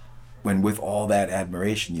with all that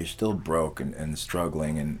admiration you're still broke and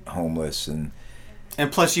struggling and homeless and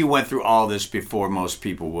plus you went through all this before most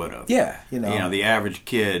people would have. Yeah, you know, the average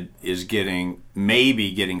kid is getting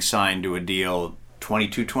signed to a deal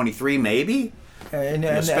 22, 23 maybe.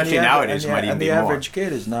 Especially nowadays, might even be more. And the average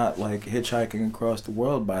kid is not like hitchhiking across the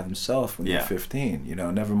world by themselves when they're 15. You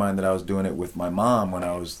know, never mind that I was doing it with my mom when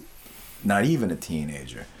I was not even a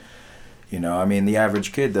teenager. You know, I mean, the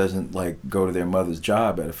average kid doesn't like go to their mother's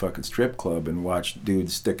job at a fucking strip club and watch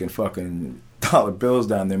dudes sticking fucking dollar bills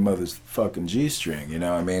down their mother's fucking G-string. You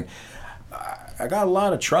know, I mean, I got a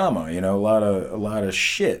lot of trauma. You know, a lot of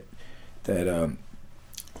shit that a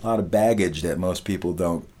lot of baggage that most people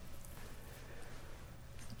don't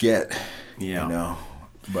get. Yeah. You know,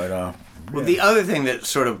 but well, the other thing that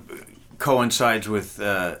sort of coincides with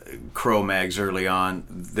Cro-Mags early on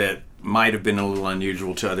that might have been a little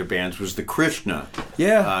unusual to other bands was the Krishna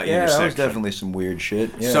that intersection. was definitely some weird shit.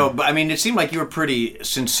 Yeah. So, but I mean, it seemed like you were pretty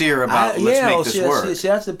sincere about let's make this work. See,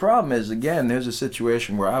 that's the problem. Is again, there's a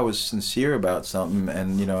situation where I was sincere about something,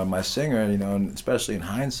 and and my singer, and especially in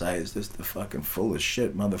hindsight, is just the fucking full of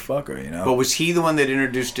shit motherfucker. But was he the one that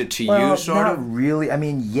introduced it to well, you, sort not of? really. I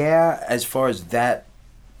mean, yeah, as far as that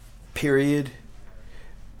period,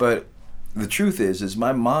 but. The truth is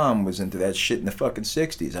my mom was into that shit in the fucking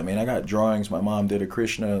 60s. I mean, I got drawings my mom did of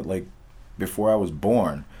Krishna, like, before I was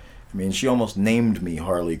born. I mean, she almost named me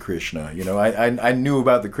Harley Krishna. I knew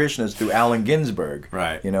about the Krishnas through Allen Ginsberg.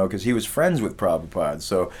 Right. Because he was friends with Prabhupada.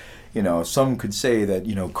 So, some could say that,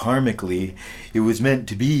 karmically, it was meant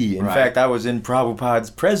to be. In fact, I was in Prabhupada's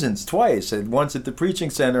presence twice. Once at the Preaching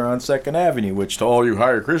Center on 2nd Avenue, which to all you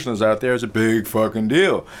Hare Krishnas out there is a big fucking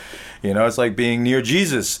deal. It's like being near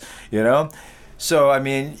Jesus, So, I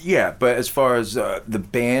mean, yeah, but as far as the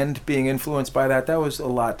band being influenced by that was a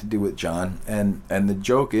lot to do with John. And the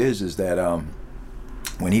joke is that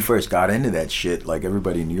when he first got into that shit, like,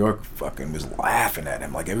 everybody in New York fucking was laughing at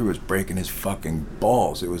him. Like, everybody was breaking his fucking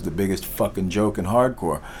balls. It was the biggest fucking joke in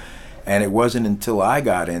hardcore. And it wasn't until I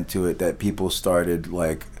got into it that people started,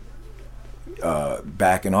 like,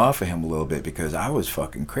 backing off of him a little bit, because I was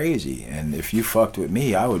fucking crazy, and if you fucked with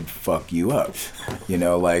me, I would fuck you up.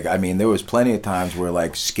 There was plenty of times where,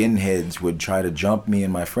 like, skinheads would try to jump me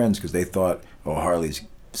and my friends because they thought, oh, Harley's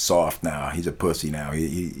soft now, he's a pussy now,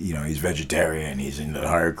 he's vegetarian, he's in the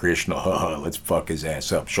Hare Krishna, let's fuck his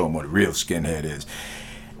ass up, show him what a real skinhead is.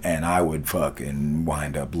 And I would fucking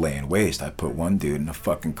wind up laying waste. I put one dude in a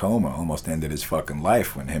fucking coma, almost ended his fucking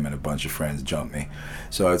life when him and a bunch of friends jumped me.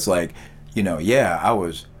 So it's like, I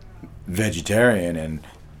was vegetarian and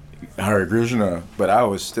Hare Krishna, but I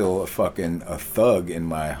was still a thug in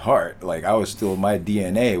my heart. Like, my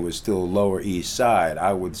DNA was still Lower East Side.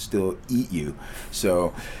 I would still eat you.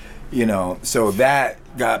 So, so that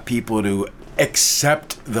got people to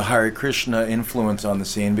accept the Hare Krishna influence on the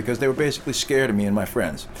scene because they were basically scared of me and my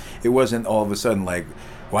friends. It wasn't all of a sudden like,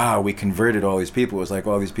 wow, we converted all these people. It was like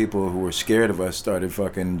all these people who were scared of us started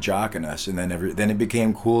fucking jocking us, and then it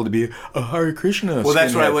became cool to be a Hare Krishna. Well,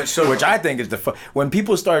 that's what I went. Which I think is when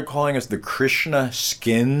people started calling us the Krishna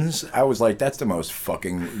skins, I was like, that's the most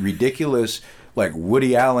fucking ridiculous, like,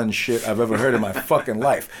 Woody Allen shit I've ever heard in my fucking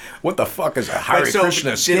life. What the fuck is a Hare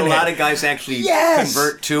Krishna skinhead? Did a lot of guys actually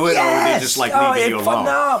convert to it, or were they just like leaving you alone?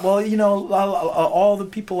 No, well, all the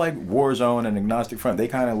people like Warzone and Agnostic Front, they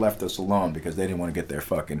kind of left us alone because they didn't want to get their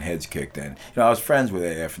fucking heads kicked in. I was friends with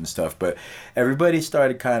AF and stuff, but everybody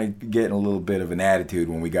started kind of getting a little bit of an attitude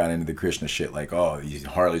when we got into the Krishna shit, like, oh,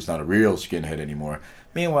 Harley's not a real skinhead anymore.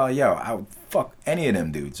 Meanwhile, I would fuck any of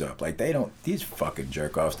them dudes up. Like, these fucking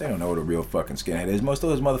jerk-offs, they don't know what a real fucking skinhead is. Most of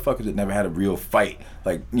those motherfuckers that never had a real fight.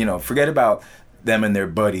 Like, forget about them and their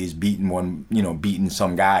buddies beating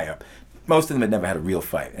some guy up. Most of them had never had a real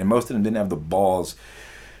fight. And most of them didn't have the balls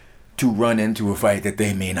to run into a fight that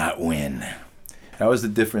they may not win. That was the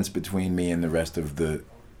difference between me and the rest of the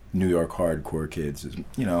New York hardcore kids.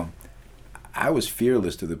 I was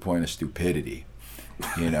fearless to the point of stupidity.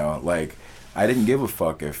 Like, I didn't give a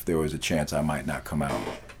fuck if there was a chance I might not come out,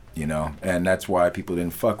 and that's why people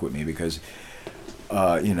didn't fuck with me, because,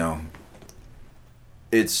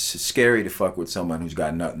 it's scary to fuck with someone who's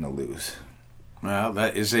got nothing to lose. Well,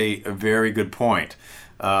 that is a very good point.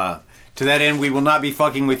 To that end, we will not be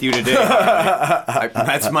fucking with you today.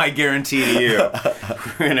 That's my guarantee to you.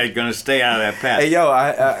 We're going to stay out of that path. Hey, yo,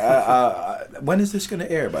 when is this going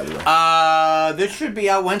to air, by the way? This should be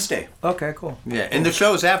out Wednesday. Okay, cool. Yeah, and the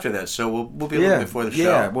show's after that, so we'll be a little before the show.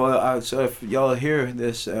 Yeah, well, so if y'all hear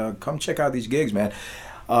this, come check out these gigs, man.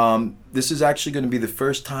 This is actually going to be the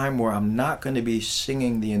first time where I'm not going to be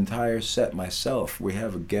singing the entire set myself. We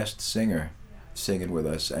have a guest singer singing with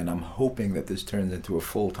us, and I'm hoping that this turns into a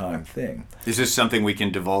full-time thing. Is this something we can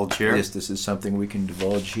divulge here? Yes, this is something we can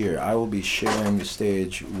divulge here. I will be sharing the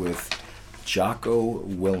stage with Jocko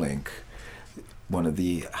Willink, one of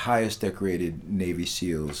the highest decorated Navy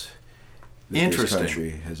SEALs that this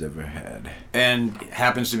country has ever had. And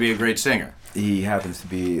happens to be a great singer. He happens to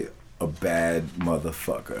be a bad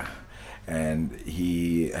motherfucker. And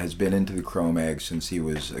he has been into the Cro-Mag since he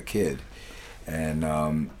was a kid. And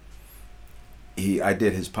I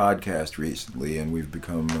did his podcast recently, and we've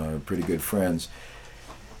become pretty good friends.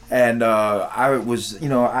 And I was,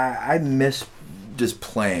 I miss just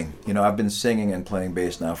playing. I've been singing and playing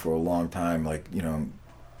bass now for a long time, like,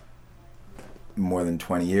 more than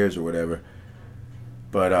 20 years or whatever.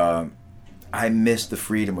 But I miss the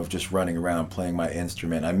freedom of just running around playing my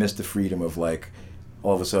instrument. I miss the freedom of, like,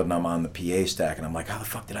 all of a sudden I'm on the PA stack and I'm like, how the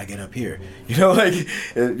fuck did I get up here? You know, like,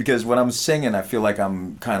 because when I'm singing, I feel like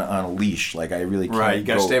I'm kind of on a leash. Like, I really can't Right, you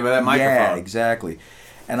gotta stay by that microphone. Yeah, exactly.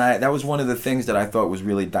 And that was one of the things that I thought was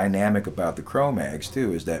really dynamic about the Cro-Mags,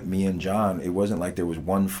 too, is that me and John, it wasn't like there was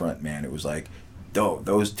one front man. It was like,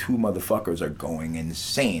 those two motherfuckers are going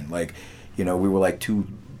insane. Like, you know, we were like two,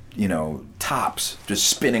 you know, tops just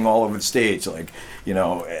spinning all over the stage. Like, you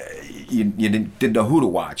know, you didn't know who to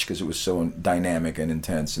watch because it was so dynamic and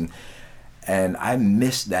intense. And I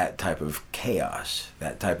missed that type of chaos,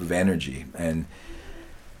 that type of energy. And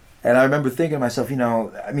I remember thinking to myself, you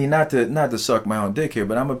know, I mean, not to suck my own dick here,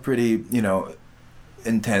 but I'm a pretty, you know,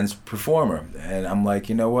 intense performer. And I'm like,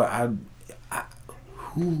 you know what,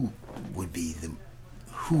 who would be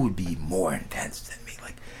more intense than me?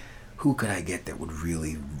 Like, who could I get that would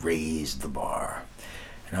really raise the bar?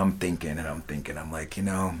 And I'm thinking, I'm like, you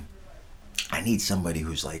know, I need somebody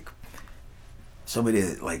who's like,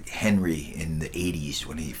 somebody like Henry in the 80s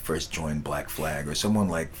when he first joined Black Flag, or someone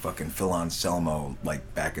like fucking Phil Anselmo,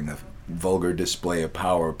 like back in the Vulgar Display of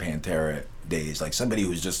Power Pantera days, like somebody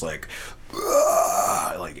who's just like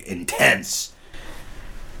intense.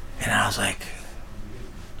 And I was like,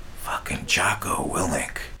 fucking Jocko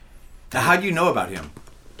Willink. Now, how do you know about him?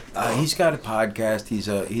 He's got a podcast.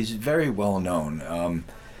 He's very well known.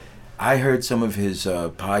 I heard some of his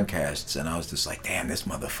podcasts, and I was just like, damn, this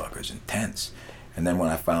motherfucker's intense. And then when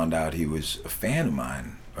I found out he was a fan of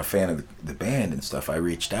mine, a fan of the band and stuff, I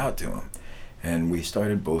reached out to him, and we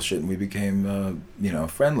started bullshitting. We became, you know,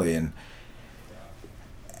 friendly, and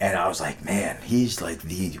I was like, man, he's like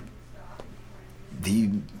the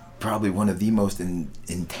probably one of the most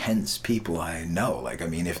intense people I know. Like, I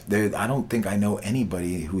mean, I don't think I know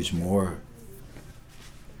anybody who's more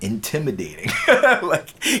intimidating.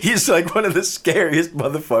 Like, he's like one of the scariest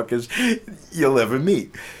motherfuckers you'll ever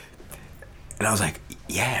meet. And I was like,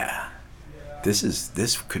 yeah,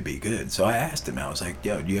 this could be good. So I asked him, I was like,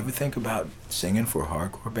 yo, do you ever think about singing for a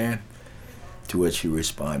hardcore band? To which he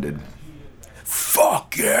responded,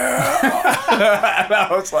 fuck yeah. And I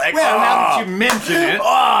was like, well, now that you mention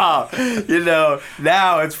it. You know,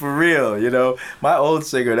 now it's for real, you know. My old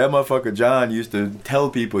singer, that motherfucker John, used to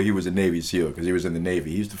tell people he was a Navy SEAL because he was in the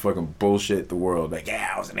Navy. He used to fucking bullshit the world. Like,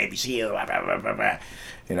 yeah, I was a Navy SEAL. Blah, blah, blah, blah, blah.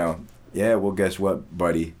 You know, yeah, well, guess what,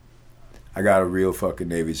 buddy? I got a real fucking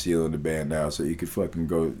Navy SEAL in the band now, so you could fucking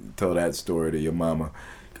go tell that story to your mama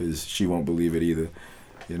because she won't believe it either,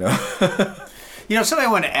 you know. You know, something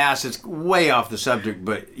I want to ask, it's way off the subject,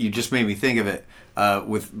 but you just made me think of it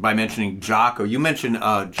by mentioning Jocko. You mentioned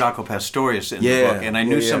Jocko Pastorius in the book, and I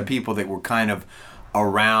knew some people that were kind of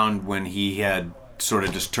around when he had sort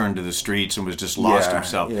of just turned to the streets and was just lost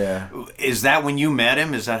himself. Yeah. Is that when you met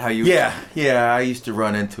him? Is that how you... Yeah, I used to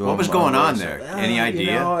run into him. What was going on there? Any idea?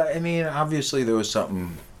 You know, I mean, obviously there was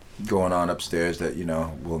something going on upstairs that, you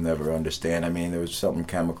know, we'll never understand. I mean, there was something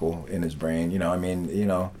chemical in his brain, you know, I mean, you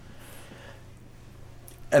know.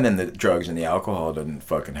 And then the drugs and the alcohol didn't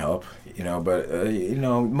fucking help, you know, but, you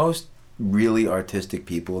know, most really artistic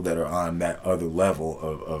people that are on that other level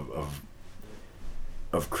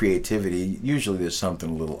of creativity, usually there's something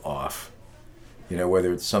a little off. You know,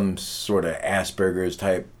 whether it's some sort of Asperger's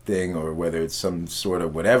type thing or whether it's some sort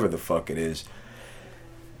of whatever the fuck it is.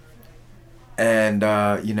 And,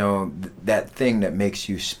 you know, that thing that makes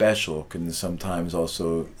you special can sometimes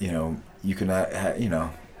also, you know, you can, you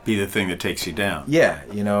know... be the thing that takes you down. Yeah,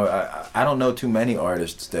 you know, I don't know too many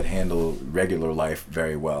artists that handle regular life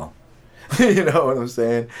very well. You know what I'm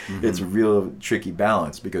saying? Mm-hmm. It's a real tricky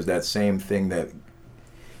balance because that same thing that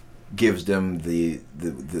gives them the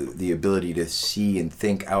ability to see and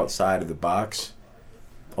think outside of the box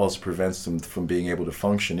also prevents them from being able to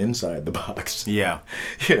function inside the box. Yeah.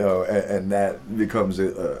 You know, and that becomes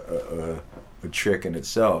a trick in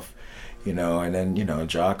itself, you know. And then, you know,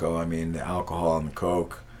 Jocko, I mean, the alcohol and the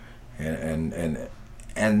coke and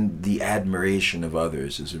the admiration of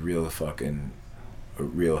others is a real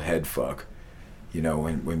head fuck, you know,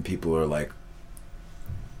 when people are like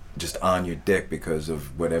just on your dick because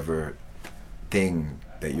of whatever thing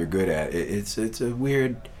that you're good at. It's a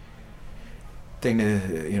weird thing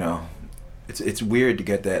to, you know, it's weird to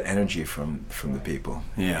get that energy from the people.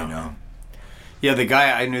 Yeah. You know. Yeah, the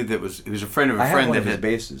guy I knew he was a friend of a friend. I have one that of his had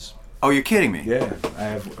basses. Oh, you're kidding me? Yeah, I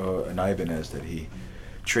have an Ibanez that he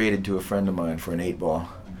traded to a friend of mine for an 8-ball.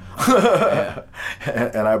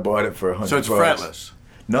 And I bought it for $100. So it's fretless.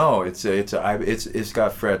 No, it's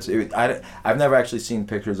got frets. I've never actually seen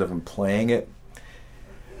pictures of him playing it.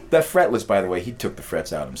 That fretless, by the way, he took the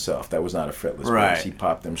frets out himself. That was not a fretless bass. He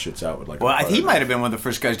popped them shits out with like. Well, he might have been one of the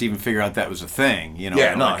first guys to even figure out that was a thing. You know.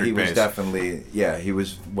 Yeah, no, he was definitely. Yeah, he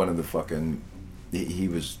was one of the fucking he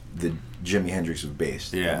was the Jimi Hendrix of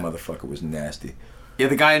bass. Yeah. That motherfucker was nasty. Yeah,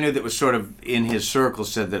 the guy I knew that was sort of in his circle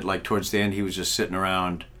said that, like, towards the end, he was just sitting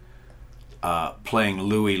around playing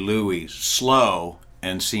Louie Louie slow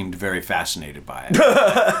and seemed very fascinated by it.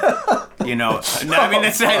 You know, no, I mean,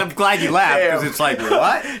 I'm glad you laughed, because it's like,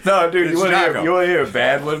 what? No, dude, It's you want Jocko. to hear a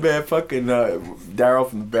bad one, man? Fucking Daryl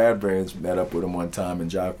from the Bad Brains met up with him one time, and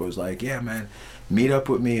Jocko was like, yeah, man, meet up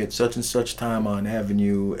with me at such and such time on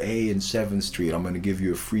Avenue A and 7th Street. I'm going to give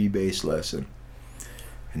you a free bass lesson.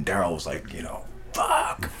 And Daryl was like, you know,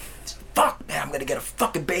 fuck, man, I'm going to get a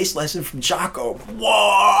fucking bass lesson from Jocko.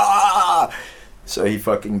 Whoa! So he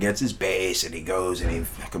fucking gets his bass and he goes and he's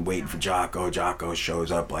fucking waiting for Jocko. Jocko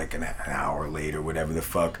shows up like an hour later, whatever the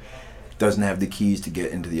fuck. Doesn't have the keys to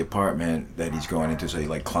get into the apartment that he's going into, so he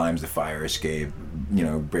like climbs the fire escape, you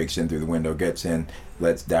know, breaks in through the window, gets in,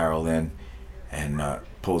 lets Daryl in, and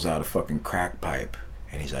pulls out a fucking crack pipe.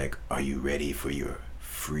 And he's like, "Are you ready for your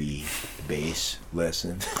free bass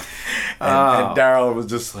lesson?" and Daryl was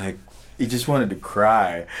just like, he just wanted to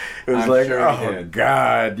cry. It was I'm like, sure he oh did.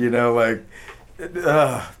 God, you know, like. Just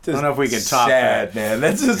I don't know if we can top sad, that. man.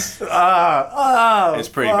 That's just It's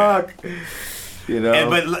pretty bad. You know,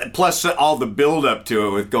 But plus all the build up to it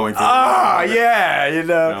with going through. yeah, you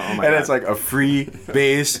know, No, oh my and God. it's like a free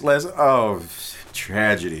bass lesson. Oh,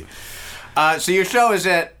 tragedy. So your show is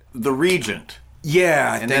at the Regent. Yeah,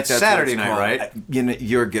 I And think that's what Saturday it's night, called. right? You know,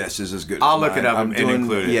 your guess is as good. I'll as look it mine. up and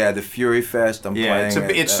include it. Yeah, the Fury Fest. I'm Yeah,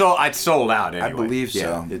 playing. it's sold out anyway. I believe so,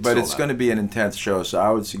 Yeah, it's but sold it's out. going to be an intense show. So I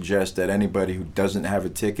would suggest that anybody who doesn't have a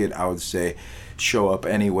ticket, I would say, show up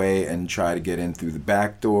anyway and try to get in through the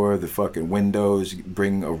back door, the fucking windows,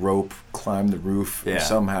 bring a rope, climb the roof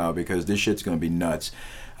somehow, because this shit's going to be nuts.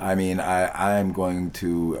 I mean, I am going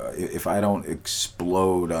to, if I don't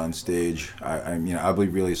explode on stage, I'll be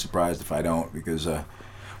really surprised if I don't, because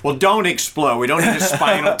Well, don't explode. We don't need a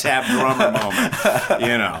Spinal Tap drummer moment,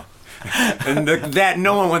 you know. And that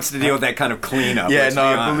no one wants to deal with that kind of cleanup. yeah, let's be no,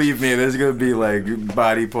 honest. believe me, there's going to be like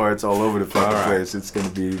body parts all over the fucking place. It's going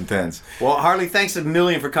to be intense. Well, Harley, thanks a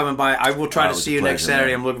million for coming by. I will try Oh, to it was see a you next pleasure,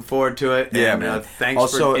 Saturday. man. I'm looking forward to it. Yeah, and, man. Thanks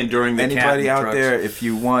also, for enduring the anybody cat out trucks. there, if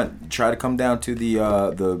you want, try to come down to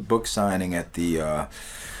the book signing at the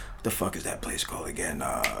the fuck is that place called again?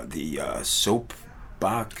 The Soap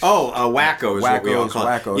Box. Oh, Wacko is what we all call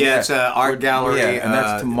it. Wacko, Yeah, it's an art gallery. Yeah, and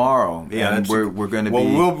that's tomorrow. Yeah, and that's, we're going to be.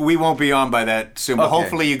 Well, we won't be on by that soon, but Okay.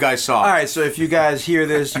 hopefully you guys saw it. All right, so if you guys hear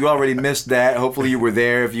this, you already missed that. Hopefully you were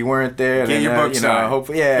there. If you weren't there, Get then, your book signed.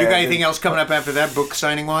 hopefully, yeah. You got anything else coming up after that, book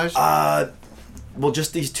signing wise? Well,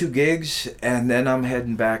 just these 2 gigs, and then I'm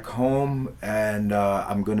heading back home, and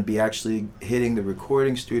I'm going to be actually hitting the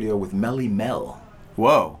recording studio with Melly Mel.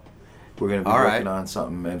 Whoa. We're going to be All working right. on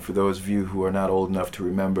something, and for those of you who are not old enough to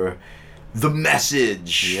remember, The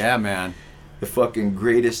Message. Yeah, man. The fucking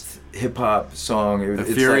greatest hip-hop song. The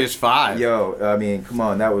Furious Five. Yo, I mean, come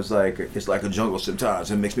on, that was like, it's like a jungle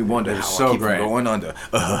sometimes. It makes me wonder how so I keep great. from going under.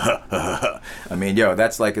 I mean, yo,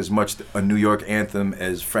 that's like as much a New York anthem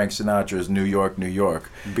as Frank Sinatra's New York, New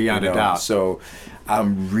York. Beyond a doubt. So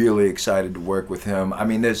I'm really excited to work with him. I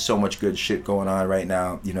mean, there's so much good shit going on right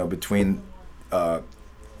now, you know, between the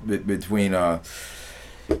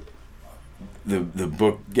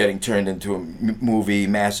book getting turned into a movie,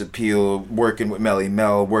 Mass Appeal, working with Melly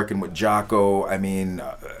Mel, working with Jocko. I mean,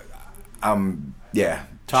 I'm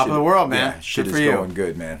Top of the world, man. Yeah, shit Good is for you. going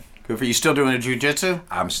good, man. Good for you. Still doing the jiu-jitsu?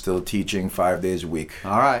 I'm still teaching 5 days a week.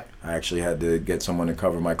 All right. I actually had to get someone to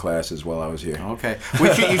cover my classes while I was here. Okay.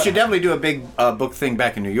 You should definitely do a big book thing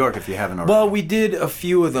back in New York if you haven't already. Well, we did a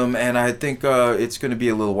few of them, and I think it's going to be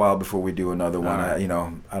a little while before we do another one. right.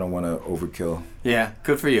 I don't want to overkill. Yeah,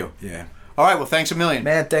 good for you. Yeah. All right, well, thanks a million.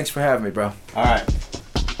 Man, thanks for having me, bro. All right.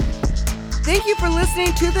 Thank you for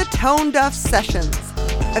listening to the Tone Duff Sessions,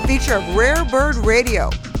 a feature of Rare Bird Radio.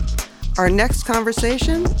 Our next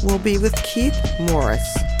conversation will be with Keith Morris.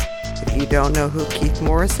 If you don't know who Keith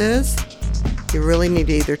Morris is, you really need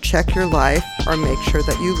to either check your life or make sure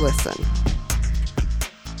that you listen.